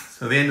up his wounds.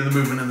 So the end of the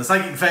movement in the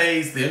psychic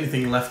phase, the only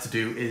thing left to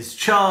do is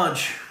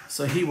charge.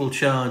 So he will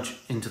charge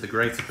into the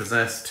Greater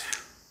Possessed.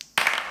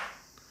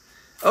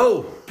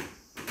 Oh!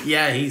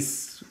 Yeah,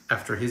 he's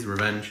after his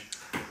revenge.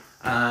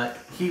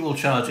 He will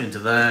charge into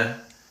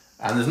there.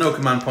 And there's no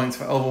command points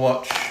for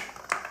Overwatch.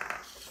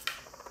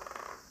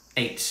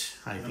 8.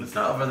 I think.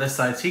 Start over this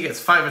side. So he gets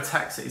 5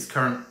 attacks at his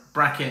current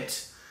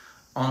bracket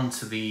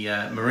onto the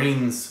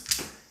Marines,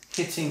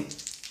 hitting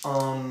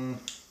on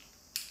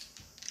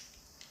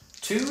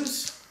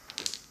 2s.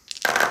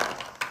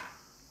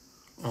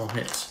 Or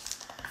hit.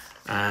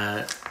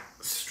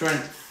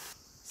 Strength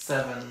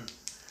 7.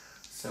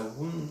 So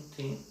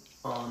wounding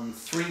on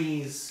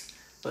 3s,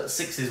 but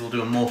 6s will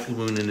do a mortal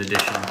wound in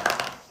addition.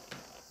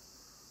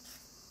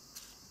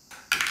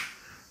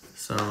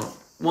 So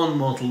 1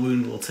 mortal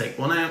wound will take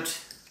 1 out.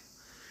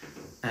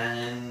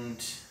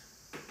 And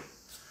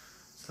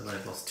so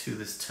they've lost 2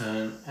 this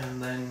turn,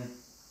 and then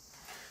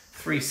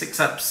 3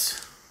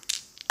 6-ups.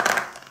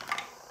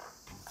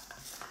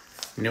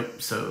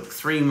 Nope, so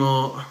 3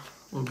 more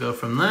will go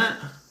from that.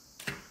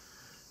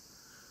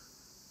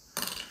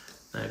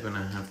 They're going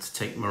to have to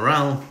take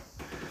morale,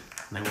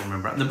 and they will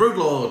remember. And the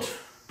Broodlord,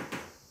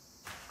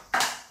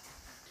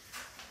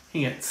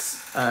 he gets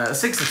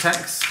 6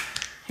 attacks,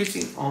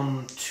 hitting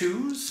on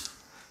 2s.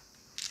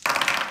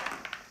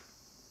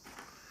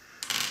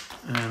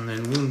 And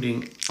then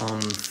wounding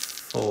on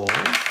 4.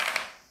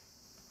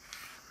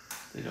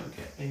 They don't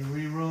get a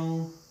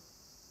reroll.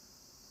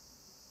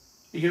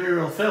 You can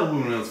reroll failed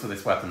wound rolls for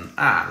this weapon.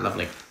 Ah,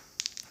 lovely.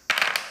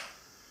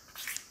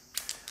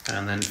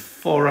 And then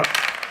 4 up.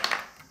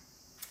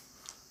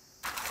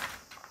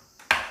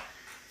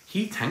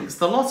 He tanks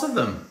the lot of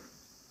them.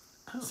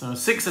 So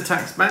 6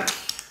 attacks back.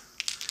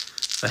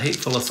 The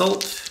Hateful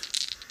Assault,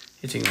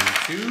 hitting on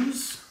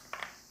 2s.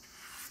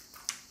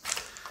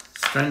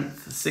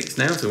 Strength 6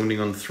 now, so wounding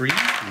on 3.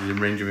 He's in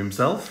range of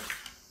himself.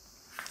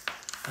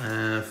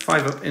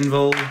 5 up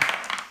invul.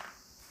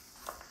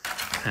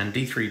 And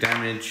D3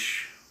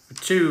 damage for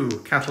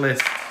 2.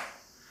 Catalyst.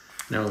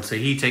 No, so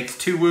he takes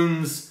 2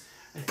 wounds.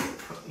 I think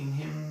putting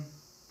him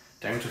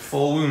down to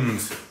 4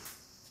 wounds.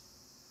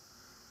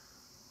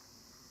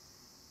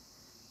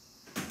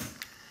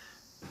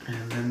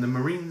 And then the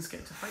Marines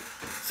get to fight.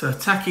 So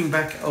attacking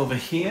back over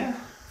here.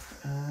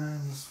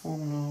 And the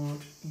Swarm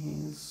Lord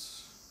is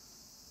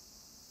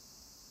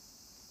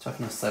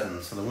toughness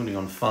 7, so they're wounding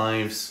on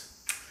 5s.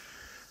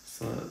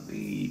 So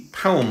the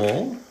Power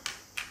Maul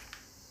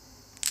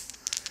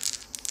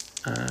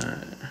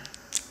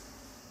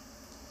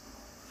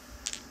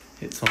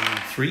hits on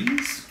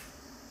 3s.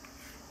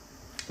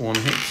 1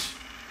 hit.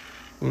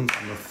 Wounds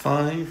on the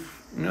 5,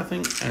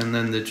 nothing. And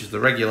then just the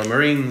regular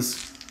Marines.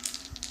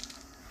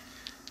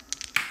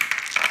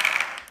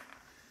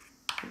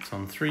 Hits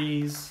on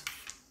 3s.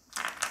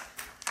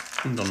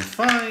 Wound on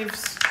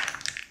 5s.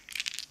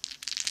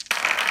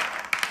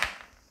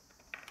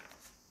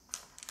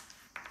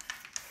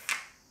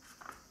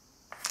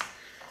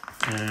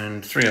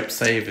 And 3 up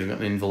save, we've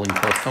got an invul in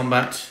close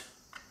combat.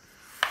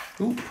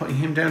 Ooh, putting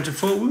him down to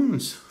 4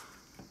 wounds.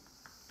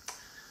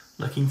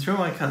 Looking through,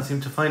 I can't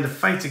seem to find a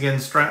fight again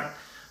strat.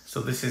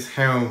 So this is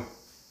how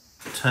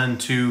turn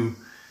 2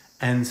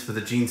 ends for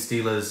the Gene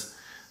Stealers,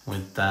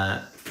 with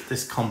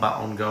this combat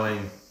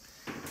ongoing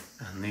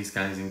and these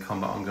guys in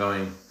combat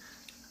ongoing,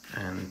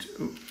 and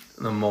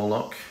the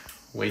Moloch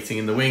waiting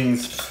in the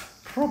wings,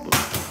 probably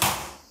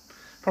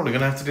going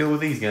to have to deal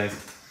with these guys.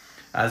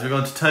 As we go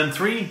into turn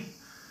 3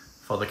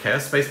 for the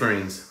Chaos Space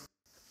Marines.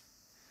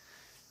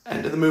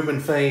 End of the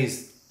movement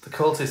phase, the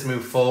cultists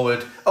move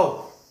forward.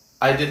 Oh,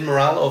 I did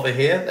morale over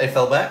here, they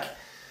fell back.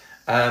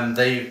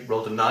 They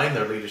rolled a 9,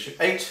 their leadership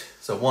 8,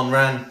 so 1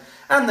 ran,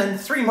 and then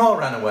 3 more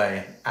ran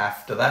away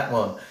after that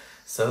one.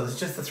 So there's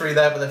just the 3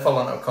 there, but they've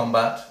fallen out of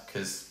combat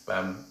because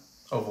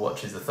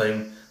Overwatch is a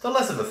thing. They're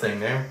less of a thing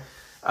now.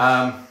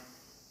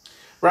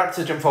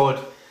 Raptor jumped forward.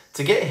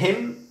 To get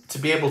him to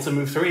be able to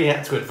move through, he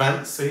had to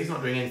advance, so he's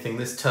not doing anything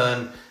this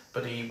turn,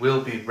 but he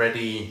will be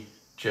ready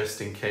just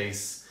in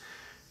case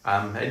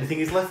anything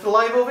is left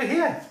alive over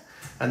here.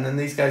 And then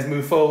these guys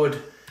move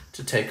forward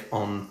to take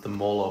on the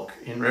Morlock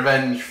in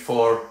revenge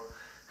for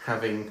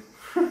having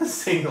a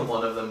single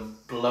one of them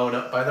blown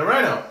up by the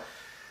Rhino.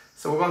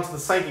 So we're on to the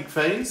Psychic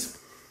phase.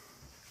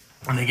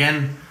 And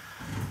again,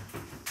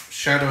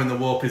 Shadow in the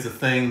Warp is a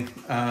thing.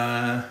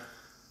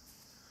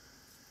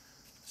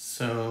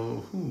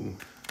 So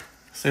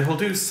he'll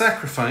do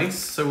Sacrifice.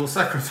 So we'll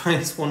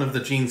sacrifice one of the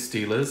Gene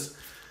Stealers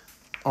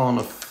on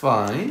a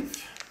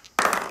 5.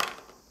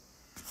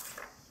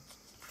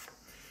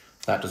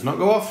 That does not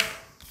go off.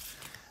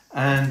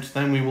 And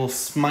then we will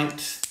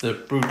smite the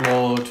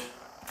Broodlord.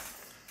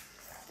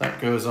 That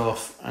goes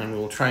off, and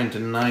we'll try and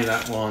deny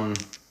that one.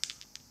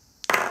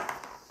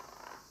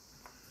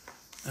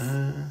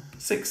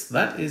 6,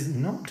 that is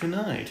not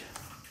denied.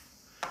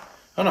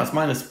 Oh no, it's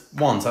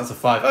 -1, so that's a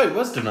 5. Oh, it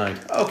was denied.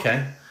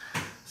 Okay.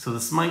 So the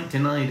smite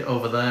denied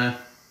over there.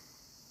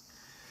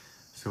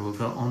 So we'll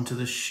go on to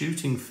the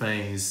shooting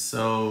phase.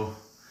 So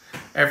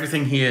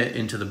everything here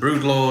into the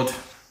Broodlord.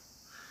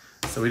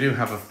 So we do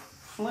have a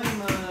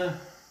Flamer.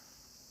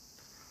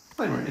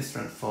 Flamer is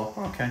strength 4.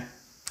 Okay.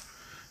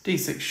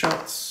 D6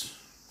 shots.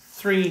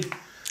 3.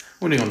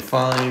 Wounding on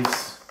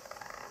 5s.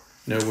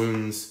 No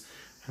wounds.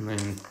 And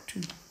then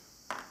 2,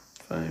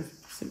 5,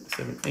 6,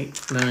 7,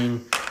 8,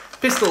 9.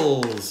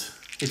 Pistols.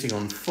 Hitting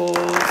on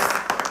 4s.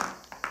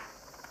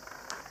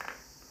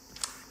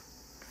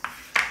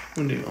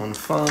 Wounding on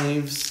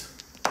 5s.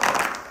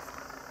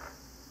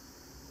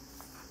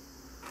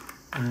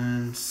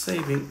 And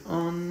saving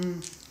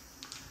on...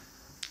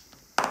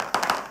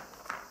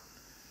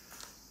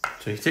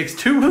 So he takes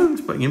 2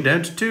 wounds, putting him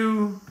down to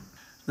 2.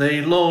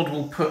 The Lord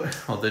will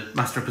put, or the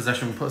Master of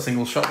Possession will put a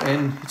single shot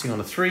in, hitting on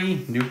a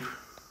 3. Nope.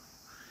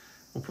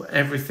 We'll put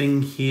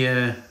everything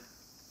here.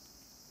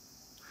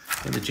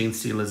 And the Gene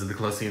Stealers are the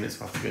close units,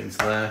 we'll have to get into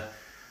there.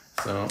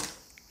 So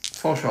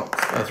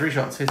 3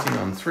 shots hitting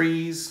on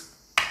 3s.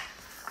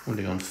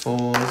 Wounding on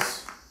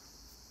 4s.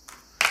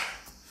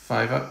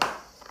 5 up.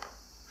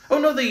 Oh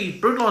no, the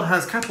Broodlord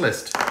has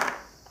Catalyst.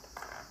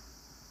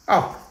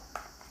 Oh.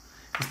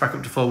 He's back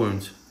up to 4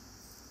 wounds.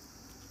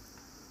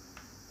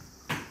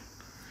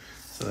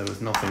 So there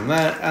was nothing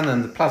there. And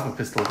then the Plasma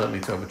Pistol, don't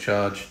need to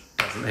overcharge.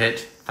 Doesn't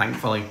hit,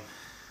 thankfully.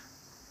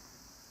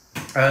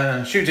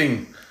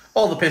 Shooting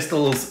all the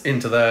pistols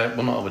into there.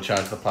 Will not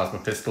overcharge the Plasma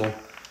Pistol.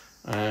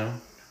 4,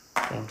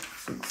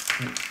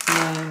 6, 8,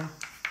 9.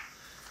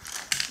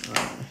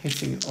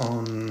 Hitting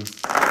on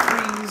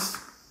 3s.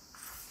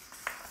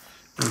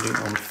 Wounding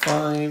on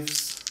 5s.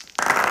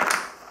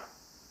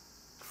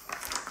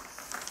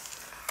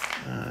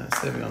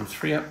 Saving on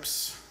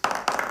 3-ups.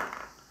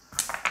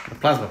 The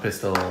Plasma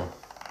Pistol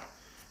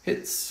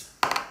hits.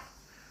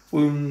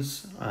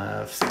 Wounds.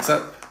 6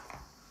 up.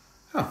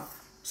 Oh,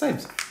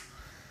 saves.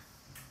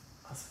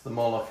 The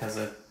Morlock has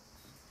a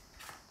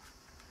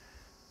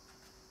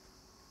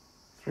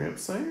 3-up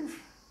save?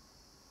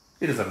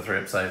 He does have a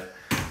 3-up save.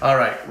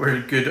 Alright,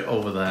 we're good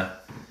over there.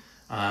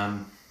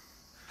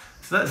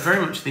 So that's very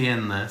much the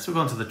end there. So we're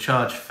going to the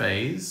charge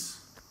phase.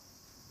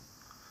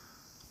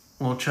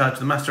 We'll charge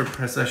the Master of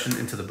Possession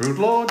into the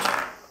Broodlord.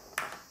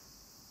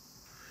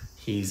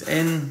 He's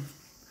in.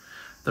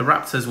 The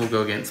Raptors will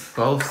go against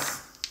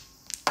both.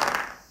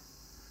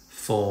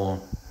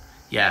 4.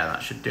 Yeah,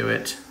 that should do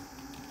it.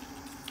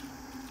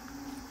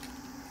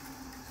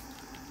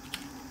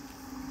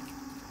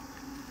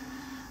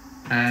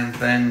 And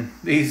then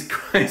these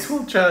guys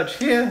will charge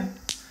here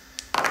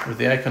with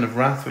the Icon of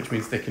Wrath, which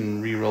means they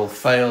can reroll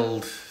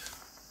failed.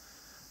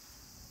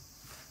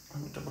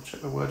 Let me double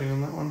check the wording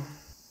on that one.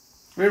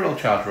 Reroll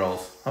charge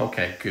rolls.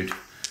 Okay, good.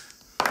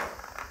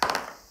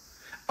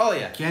 Oh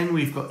yeah, again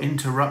we've got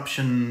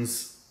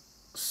interruptions.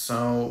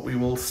 So we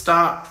will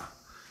start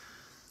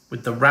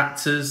with the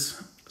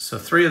Raptors. So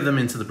 3 of them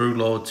into the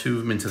Broodlord, 2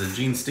 of them into the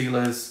Gene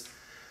Stealers.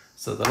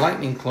 So the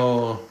Lightning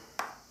Claw,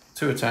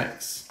 2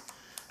 attacks.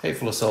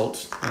 Hateful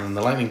Assault, and then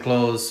the Lightning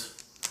Claws,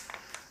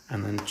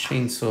 and then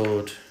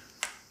Chainsword,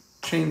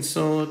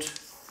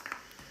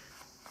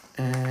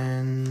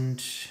 and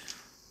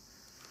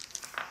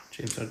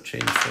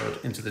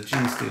Chainsword into the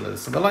Gene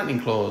Stealers. So the Lightning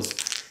Claws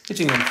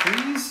hitting on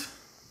 3s,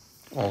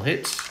 all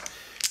hit,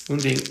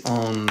 wounding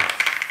on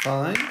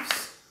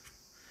 5s,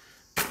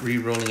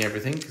 re-rolling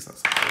everything because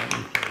that's what the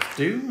Lightning Claws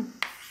do.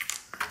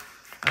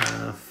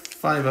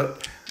 5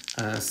 up,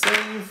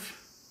 save.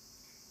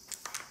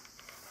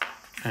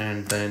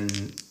 And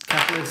then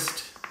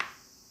Catalyst.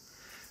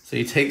 So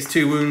he takes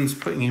 2 wounds,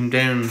 putting him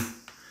down,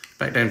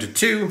 back down to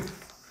 2.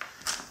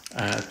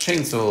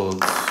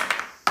 Chainswords.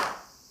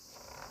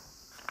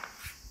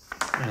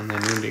 And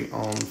then wounding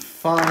on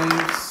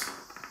 5s.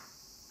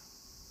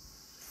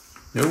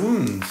 No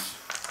wounds.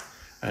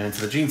 And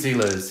to the Gene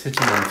Stealers,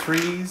 hitting on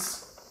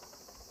 3s.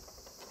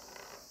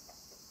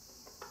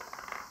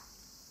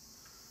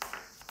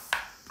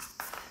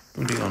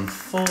 Wounding on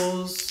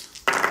 4s.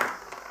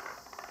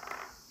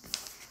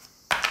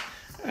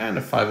 And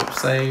a 5-up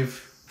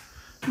save.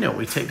 No,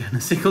 we take down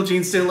a single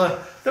Gene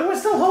Stealer. Though we're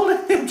still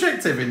holding the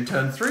objective in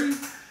turn 3.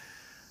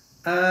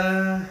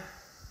 Do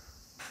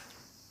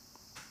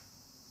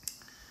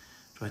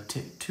I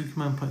take 2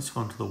 command points to go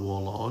onto the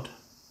Warlord?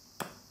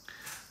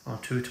 Or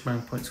 2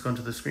 command points to go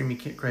onto the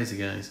Screamy Crazy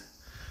Guys?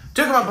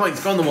 2 command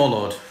points, go on the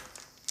Warlord.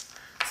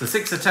 So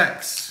 6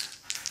 attacks,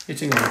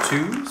 hitting on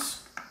 2s.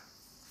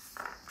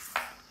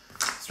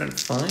 Strength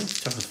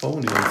 5, toughness 4,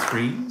 wounding on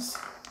 3s.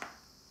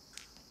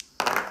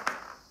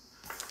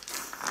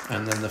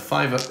 And then the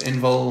 5-up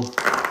invul.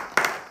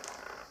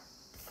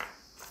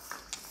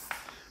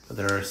 But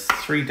there are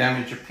 3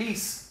 damage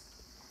apiece.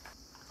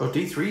 Oh,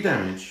 D3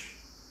 damage.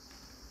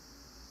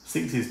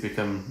 6s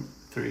become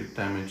 3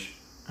 damage.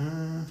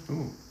 Ooh.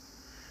 No,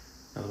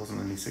 there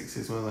wasn't any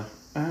 6s, were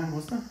there?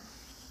 Was there?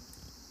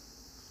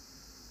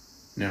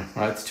 No,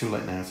 right, it's too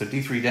late now. So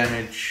D3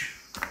 damage.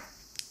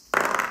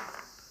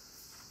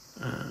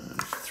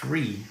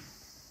 3.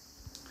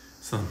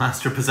 So the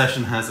Master of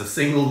Possession has a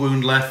single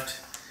wound left.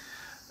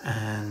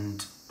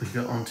 And we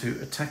go on to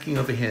attacking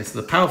over here.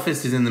 So the Power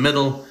Fist is in the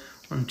middle.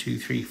 1, 2,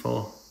 3,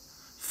 4,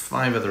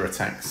 5 other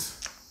attacks.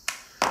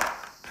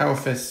 Power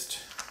Fist.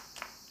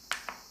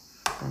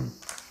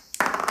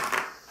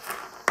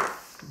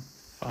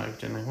 5,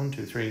 didn't I? 1,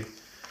 2, 3.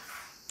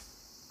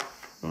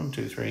 1,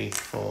 2, 3,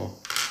 4,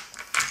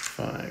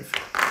 5.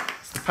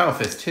 So the Power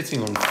Fist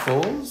hitting on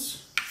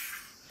 4s.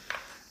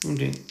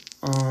 Wounding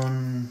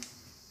on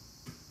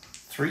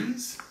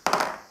 3s.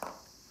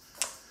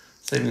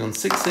 Saving on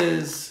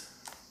 6s.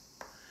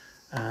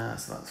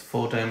 So that's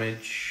 4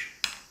 damage.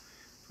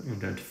 Putting him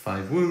down to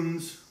 5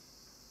 wounds.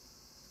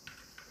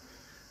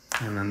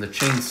 And then the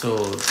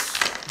Chainswords.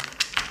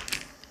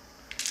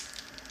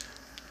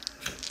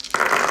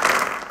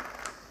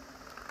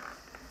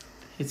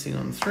 Hitting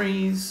on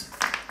 3s.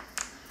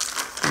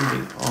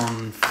 Wounding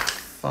on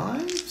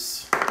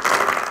 5s.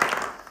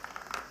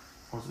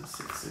 Or was it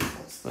 6s?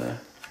 What's there?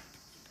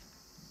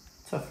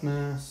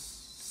 Toughness.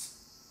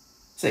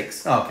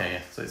 6. Oh, okay,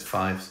 yeah, so it's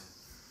 5s.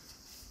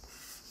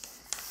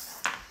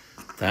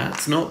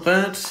 That's not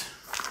bad.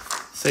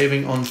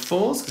 Saving on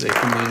 4s, because they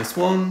can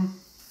 -1.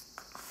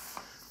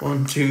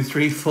 1, 2,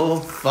 3,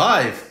 4,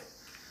 5.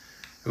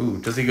 Ooh,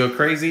 does he go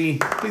crazy?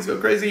 Please go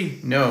crazy.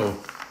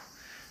 No.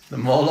 The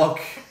Morlock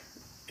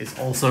is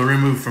also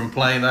removed from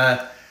play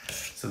there.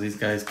 So these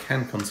guys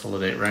can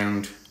consolidate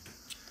round.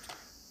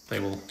 They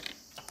will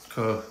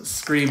go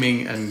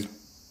screaming and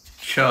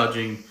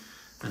charging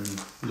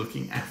and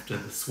looking after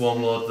the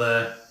Swarm Lord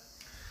there.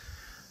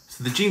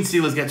 So the Gene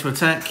Stealers get to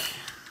attack.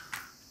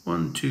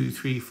 1, 2,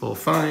 3, 4,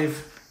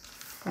 5.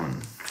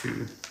 1,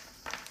 2,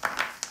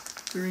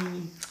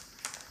 3,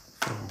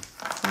 4,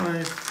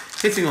 5.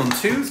 Hitting on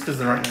 2s because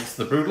they're right next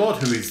to the Broodlord,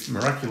 who is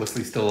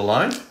miraculously still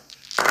alive.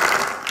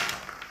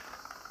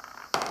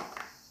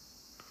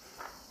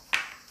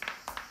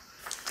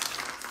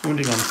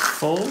 Wounding on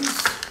 4s.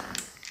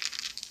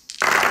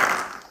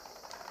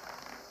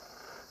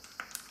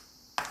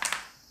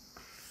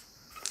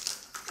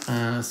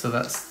 So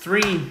that's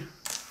 3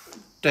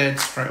 dead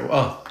straight away.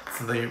 Oh,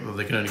 so they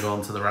can only go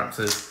on to the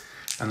Raptors.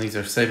 And these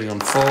are saving on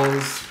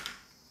 4s.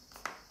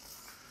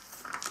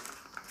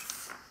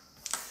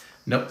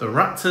 Nope, the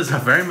Raptors are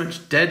very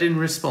much dead in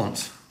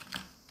response.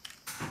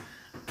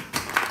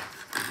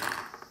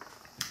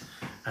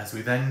 As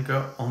we then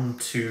go on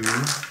to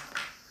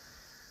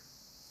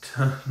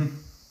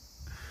turn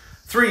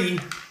 3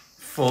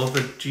 for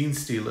the Gene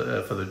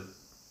Stealer, for the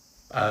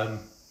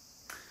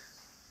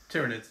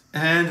Tyranids.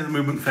 And in the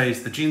movement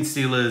phase, the Gene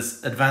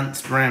Stealers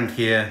advanced round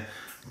here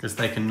because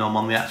they can nom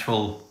on the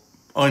actual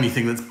only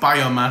thing that's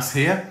biomass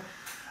here.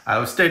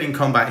 We're stayed in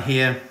combat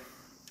here.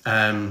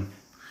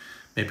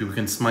 Maybe we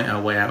can smite our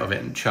way out of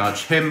it and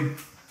charge him.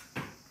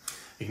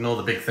 Ignore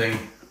the big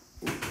thing.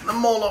 The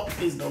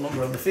Morlock is no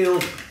longer on the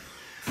field.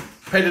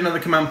 Paid another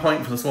command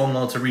point for the Swarm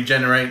Lord to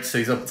regenerate, so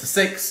he's up to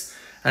 6.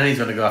 And he's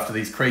going to go after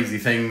these crazy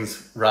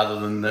things rather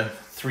than the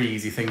 3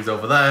 easy things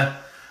over there.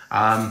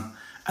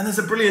 And there's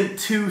a brilliant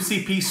 2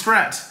 CP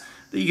strat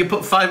that you can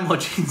put 5 more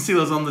Gene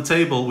Stealers on the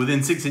table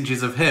within 6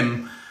 inches of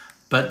him,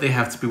 but they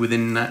have to be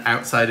within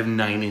outside of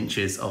 9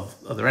 inches of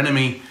other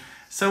enemy.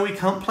 So we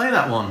can't play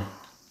that one.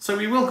 So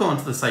we will go on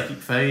to the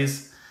Psychic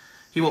phase.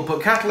 He will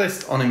put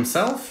Catalyst on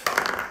himself.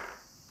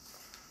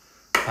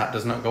 That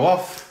does not go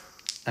off.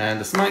 And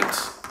a Smite.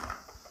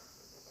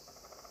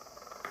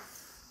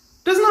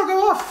 Does not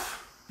go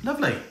off.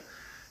 Lovely.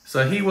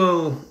 So he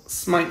will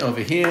Smite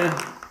over here.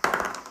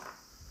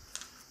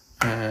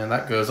 And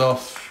that goes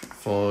off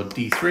for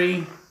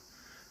D3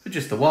 for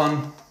just the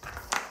 1.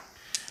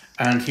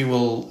 and he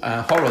will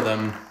horror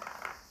them.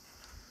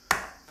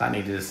 That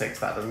needed a 6,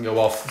 that doesn't go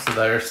off, so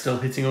they're still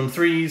hitting on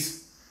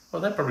 3s.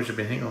 Well, they probably should have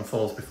been hitting on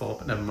 4s before,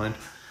 but never mind.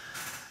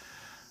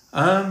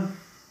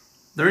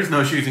 There is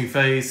no shooting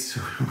phase,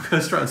 so we'll go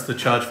straight into the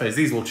charge phase.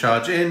 These will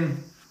charge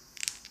in.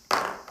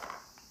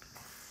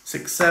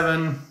 6,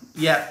 7,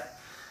 yep.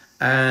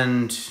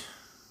 And is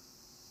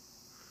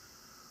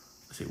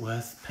it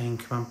worth paying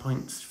command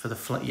points for the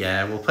flight?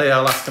 Yeah, we'll pay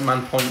our last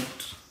command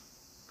point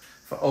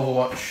for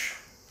Overwatch.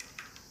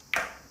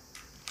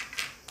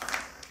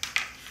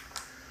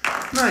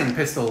 9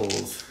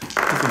 pistols,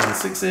 hitting on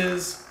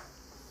 6s.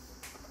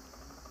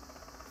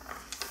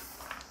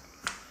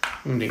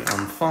 Wounding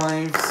on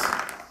 5s.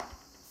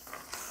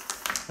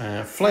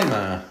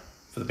 Flamer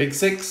for the big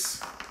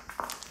 6.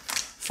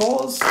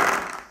 4s.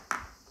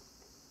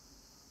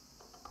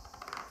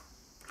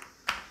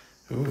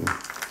 Ooh.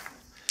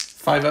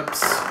 5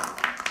 ups.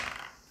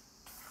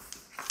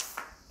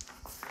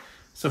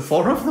 So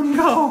 4 of them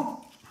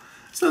go.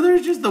 So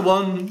there's just the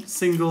one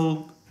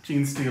single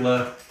Gene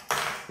Stealer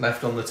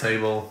left on the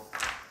table.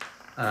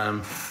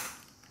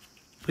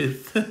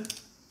 With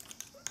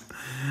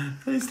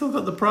they still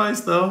got the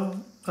prize though.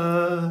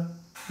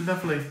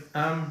 Lovely.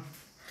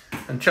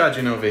 And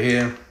charging over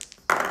here.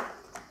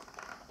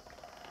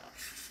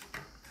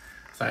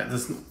 Sorry,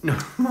 there's no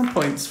more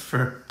points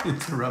for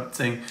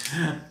interrupting.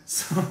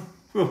 So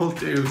we'll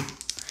do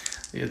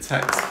the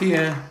attacks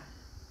here.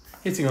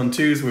 Hitting on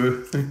 2s,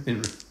 we're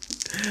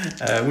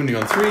wounding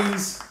on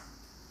 3s.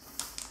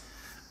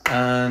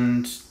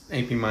 And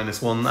AP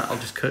 -1, that'll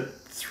just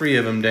cut 3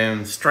 of them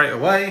down straight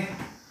away.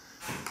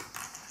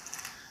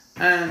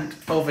 And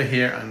over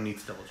here, I need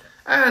to double check.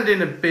 And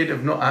in a bit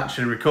of not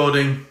actually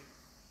recording,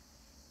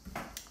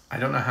 I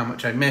don't know how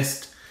much I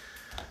missed.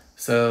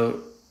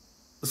 So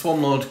the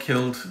Swarm Lord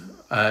killed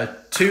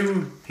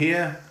 2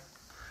 here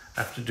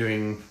after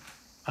doing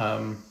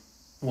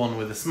 1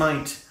 with a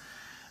smite.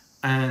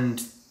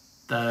 And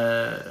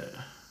the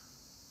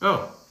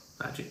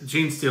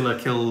Gene Stealer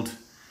killed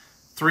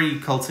 3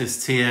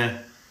 cultists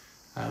here.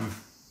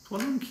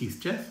 One of them Keith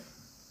Jeff?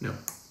 No.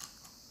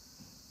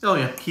 Oh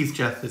yeah, Keith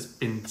Jeff has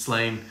been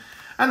slain.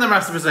 And the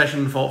Master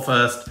Possession fought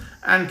first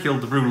and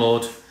killed the Brew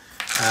Lord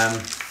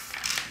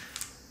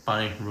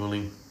by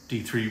rolling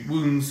D3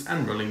 wounds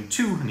and rolling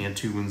 2, and he had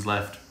 2 wounds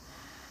left.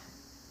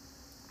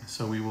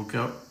 So we will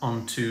go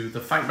on to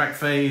the fight back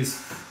phase.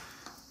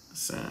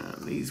 So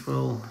these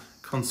will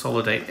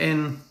consolidate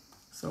in.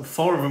 So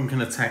 4 of them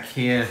can attack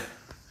here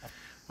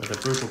with the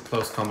brutal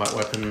close combat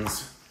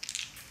weapons.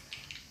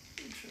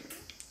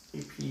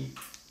 EP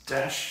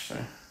dash, so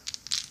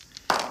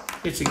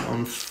hitting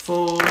on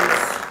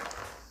 4s.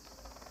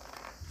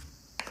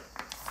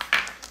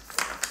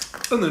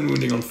 And then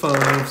wounding on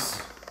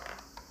 5s.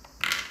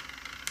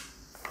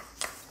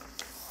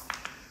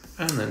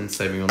 And then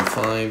saving on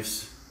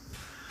 5s.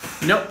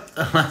 Nope,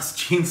 the last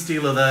Gene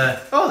Stealer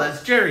there. Oh,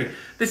 that's Jerry.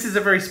 This is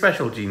a very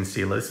special Gene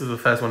Stealer. This is the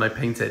first one I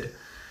painted.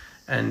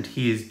 And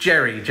he is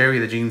Jerry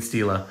the Gene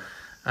Stealer.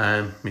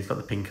 He's got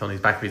the pink on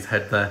his back of his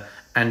head there.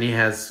 And he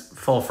has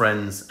 4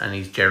 friends, and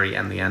he's Jerry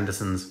and the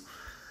Andersons.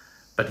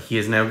 But he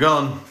is now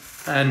gone.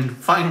 And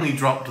finally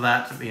dropped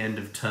that at the end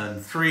of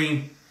turn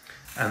 3.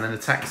 And then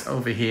attacks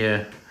over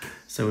here.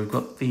 So we've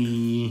got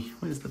the,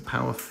 where's the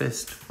Power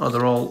Fist? Oh,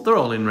 they're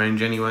all in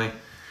range anyway.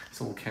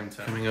 So we'll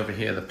counter. Coming over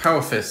here, the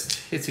Power Fist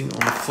hitting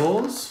on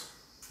 4s.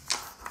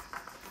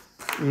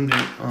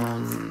 Wounding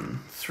on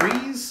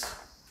 3s.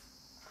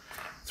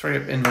 3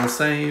 up invul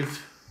saved.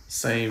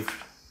 Saved.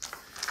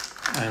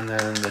 And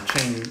then the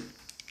chain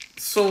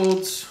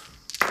swords.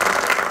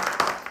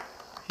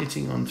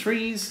 Hitting on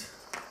 3s.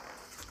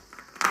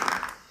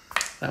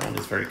 That one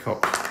is very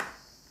cocked.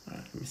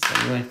 Missed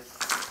anyway.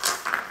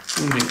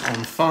 Wounding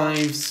on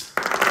 5s.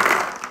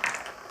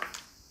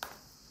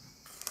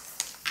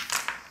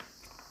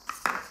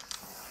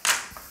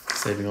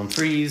 Saving on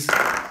 3s.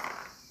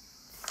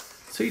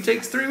 So he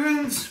takes 3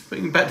 wounds,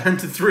 putting him back down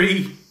to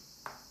 3.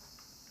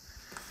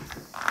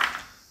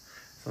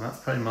 So that's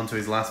putting him onto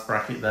his last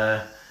bracket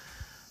there.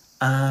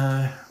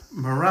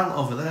 Morale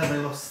over there, they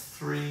lost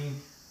 3.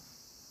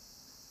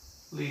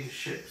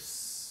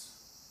 Leaderships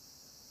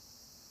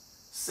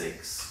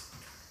 6.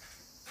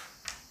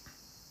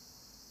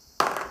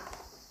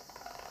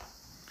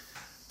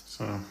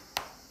 So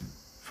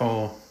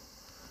 4,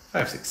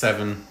 5, 6,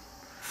 7.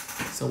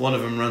 So one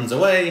of them runs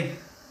away.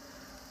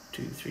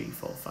 2, 3,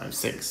 4, 5,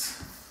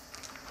 6.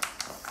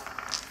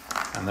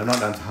 And they're not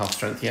down to half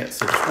strength yet,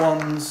 so just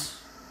 1s.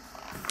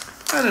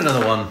 And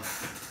another one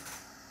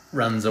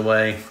runs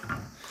away.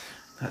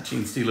 That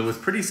Gene Stealer was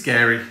pretty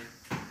scary.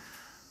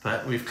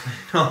 But we've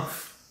cleared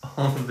off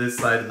all of this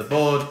side of the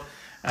board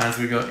as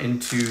we go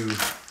into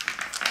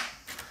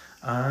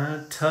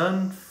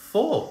turn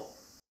 4.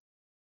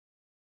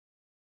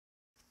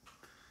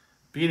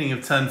 Beginning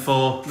of turn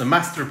 4, the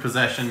Master of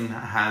Possession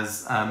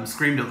has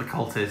screamed at the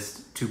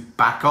cultist to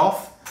back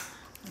off.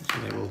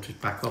 Actually, they will just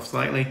back off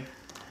slightly.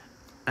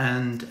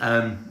 And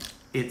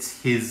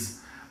it's his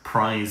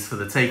prize for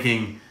the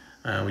taking.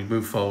 We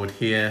move forward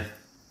here.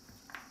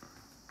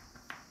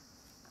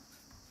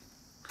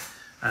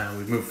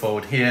 We move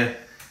forward here,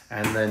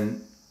 and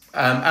then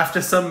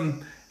after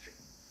some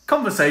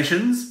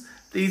conversations,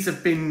 these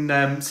have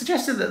been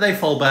suggested that they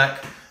fall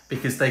back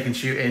because they can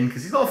shoot in,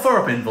 because he's got a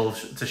 4-up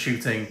invul to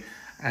shooting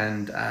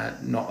and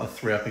not a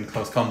 3-up in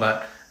close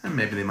combat, and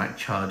maybe they might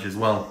charge as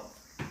well.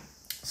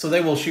 So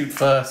they will shoot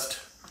first,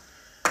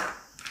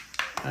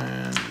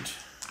 and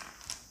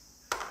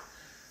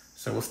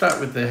so we'll start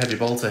with the heavy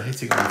bolter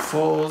hitting on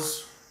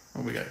 4s.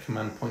 Oh, we get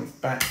command points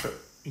back, but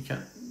you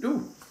can't.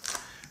 Ooh,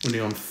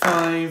 wounding on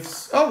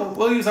 5s. Oh,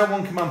 we'll use our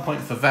 1 command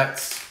point for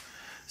vets.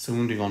 So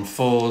wounding on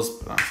 4s,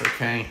 but that's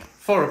okay.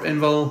 4-up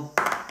invul.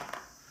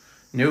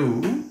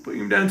 No,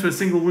 putting him down to a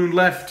single wound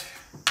left.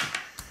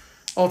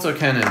 Auto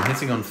cannon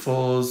hitting on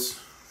 4s.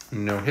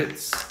 No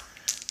hits.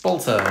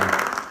 Bolter.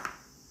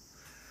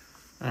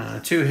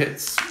 2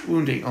 hits.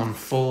 Wounding on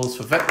 4s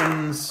for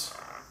veterans.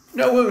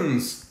 No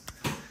wounds.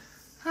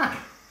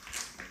 Ah.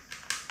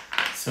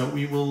 So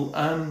we will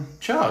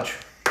charge.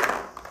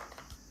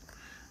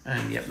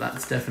 And yep,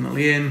 that's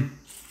definitely in.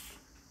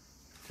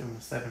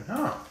 7.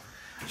 Ah.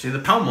 Actually, the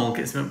power maul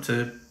gets him up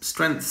to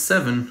strength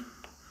 7.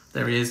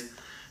 There he is.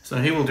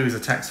 So he will do his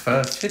attacks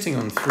first, hitting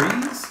on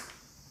 3s.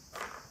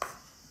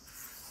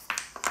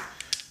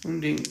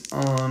 Wounding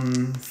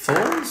on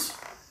 4s.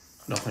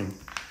 Nothing.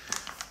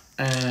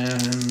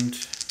 And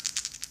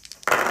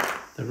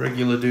the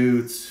regular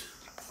dudes.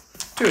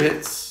 2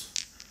 hits.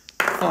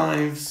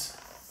 5s.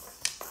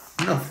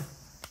 Nothing.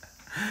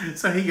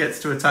 So he gets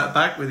to attack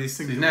back with his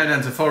 6. He's now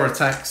down to 4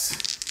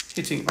 attacks.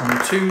 Hitting on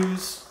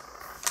 2s.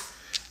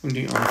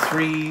 Wounding on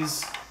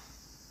 3s.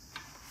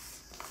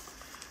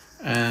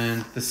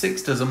 And the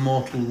 6 does a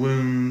mortal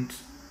wound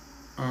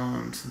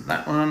onto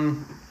that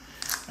one.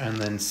 And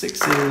then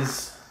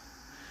 6s.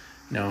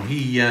 No,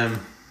 he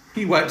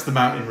wipes them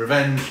out in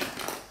revenge.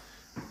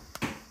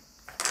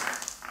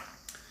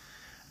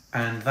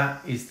 And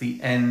that is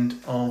the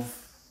end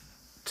of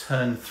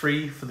turn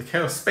 3 for the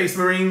Chaos Space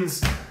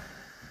Marines.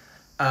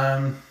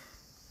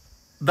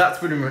 That's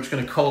pretty much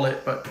going to call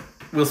it, but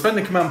we'll spend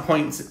the command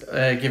points,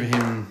 give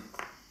him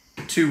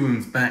 2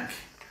 wounds back,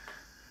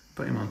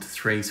 put him on to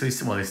 3, so he's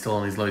still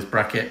on his lowest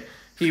bracket.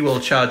 He will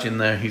charge in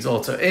there, he's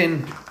auto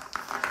in, so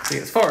he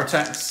gets 4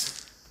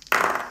 attacks,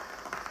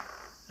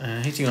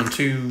 hitting on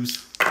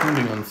 2s,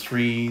 wounding on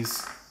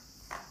 3s,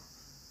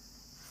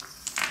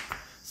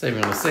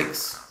 saving on a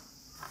 6,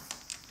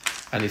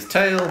 and his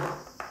tail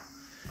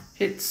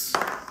hits,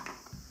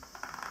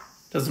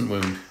 doesn't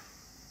wound.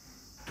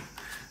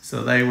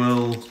 So they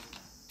will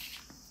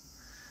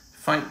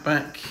fight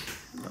back.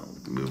 They'll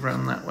move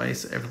around that way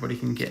so everybody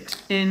can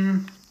get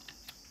in.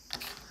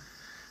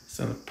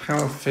 So the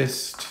Power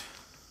Fist,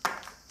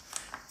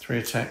 3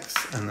 attacks,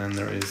 and then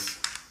there is...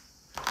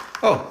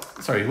 Oh,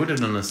 sorry, he would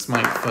have done a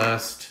Smite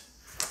first.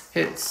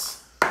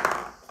 Hits.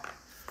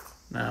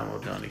 Now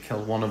we'll only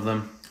kill 1 of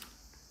them.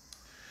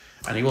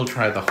 And he will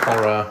try the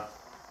Horror,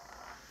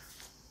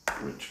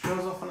 which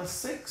goes off on a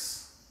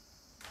 6.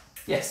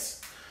 Yes.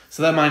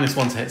 So they're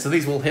 -1 to hit. So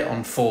these will hit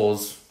on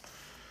 4s.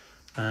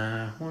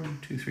 1,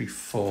 2, 3,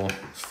 4.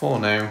 It's 4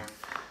 now.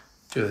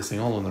 Do this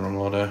thing all in the wrong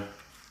order.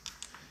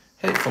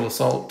 Hit full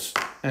assault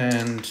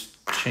and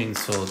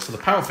chainsaw. So the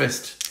Power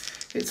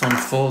Fist hits on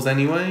 4s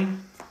anyway.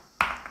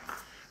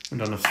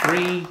 And on a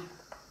 3.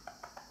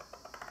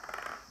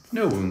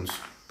 No wounds.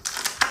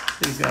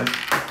 These guys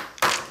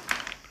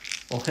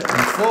will hit on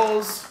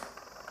 4s.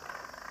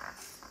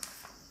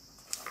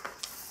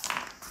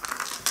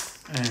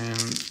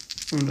 And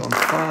wound on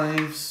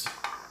 5s.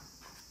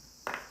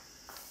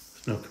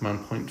 There's no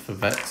command point for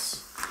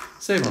vets.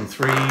 Save on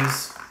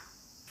 3s.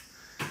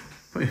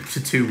 Put him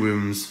to 2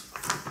 wounds.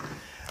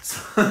 So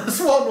the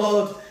Swarm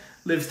Lord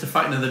lives to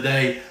fight another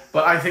day,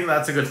 but I think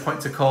that's a good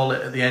point to call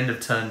it at the end of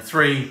turn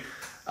 3.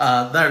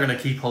 They're going to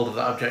keep hold of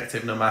that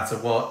objective no matter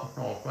what.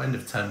 Or end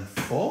of turn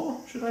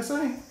 4, should I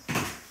say?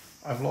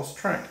 I've lost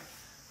track.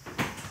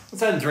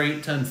 Turn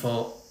 3, turn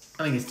 4.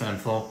 I think it's turn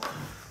 4.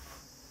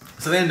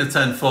 So the end of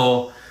turn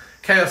 4,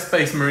 Chaos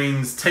Space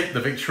Marines take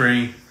the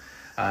victory.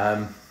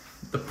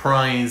 The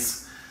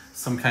prize,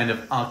 some kind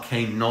of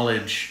arcane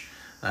knowledge,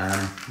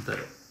 that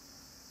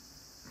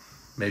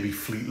maybe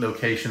fleet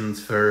locations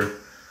for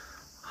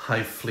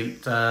Hive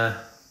Fleet,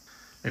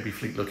 maybe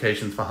fleet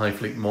locations for Hive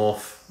Fleet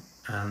Morph,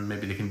 and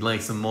maybe they can lay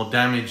some more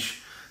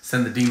damage,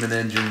 send the demon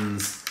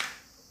engines,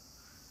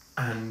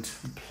 and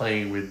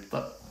play with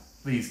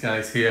these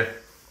guys here.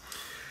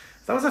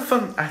 That was a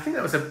fun, I think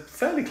that was a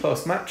fairly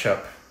close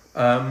matchup.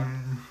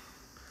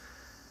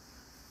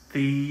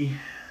 The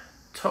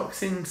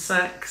Toxin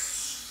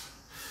Sacks,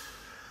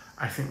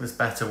 I think there's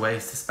better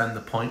ways to spend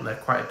the point. They're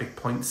quite a big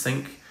point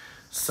sink,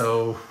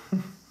 so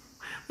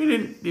we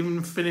didn't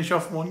even finish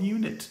off 1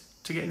 unit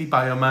to get any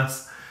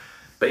biomass.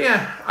 But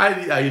yeah,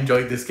 I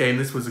enjoyed this game.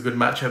 This was a good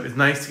matchup. It's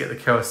nice to get the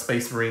Chaos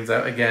Space Marines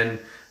out again.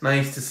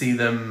 Nice to see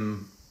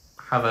them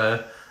have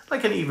an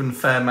even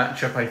fair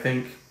matchup, I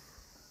think.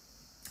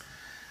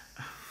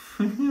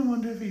 I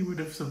wonder if he would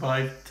have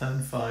survived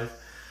turn 5.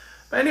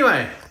 But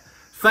anyway,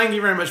 Thank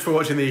you very much for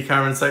watching the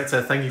Icaran sector.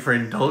 Thank you for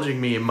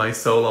indulging me in my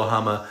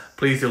Solohammer.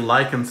 Please do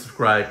like and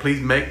subscribe. Please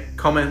make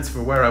comments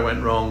for where I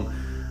went wrong.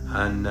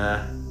 And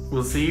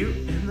we'll see you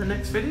in the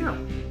next video.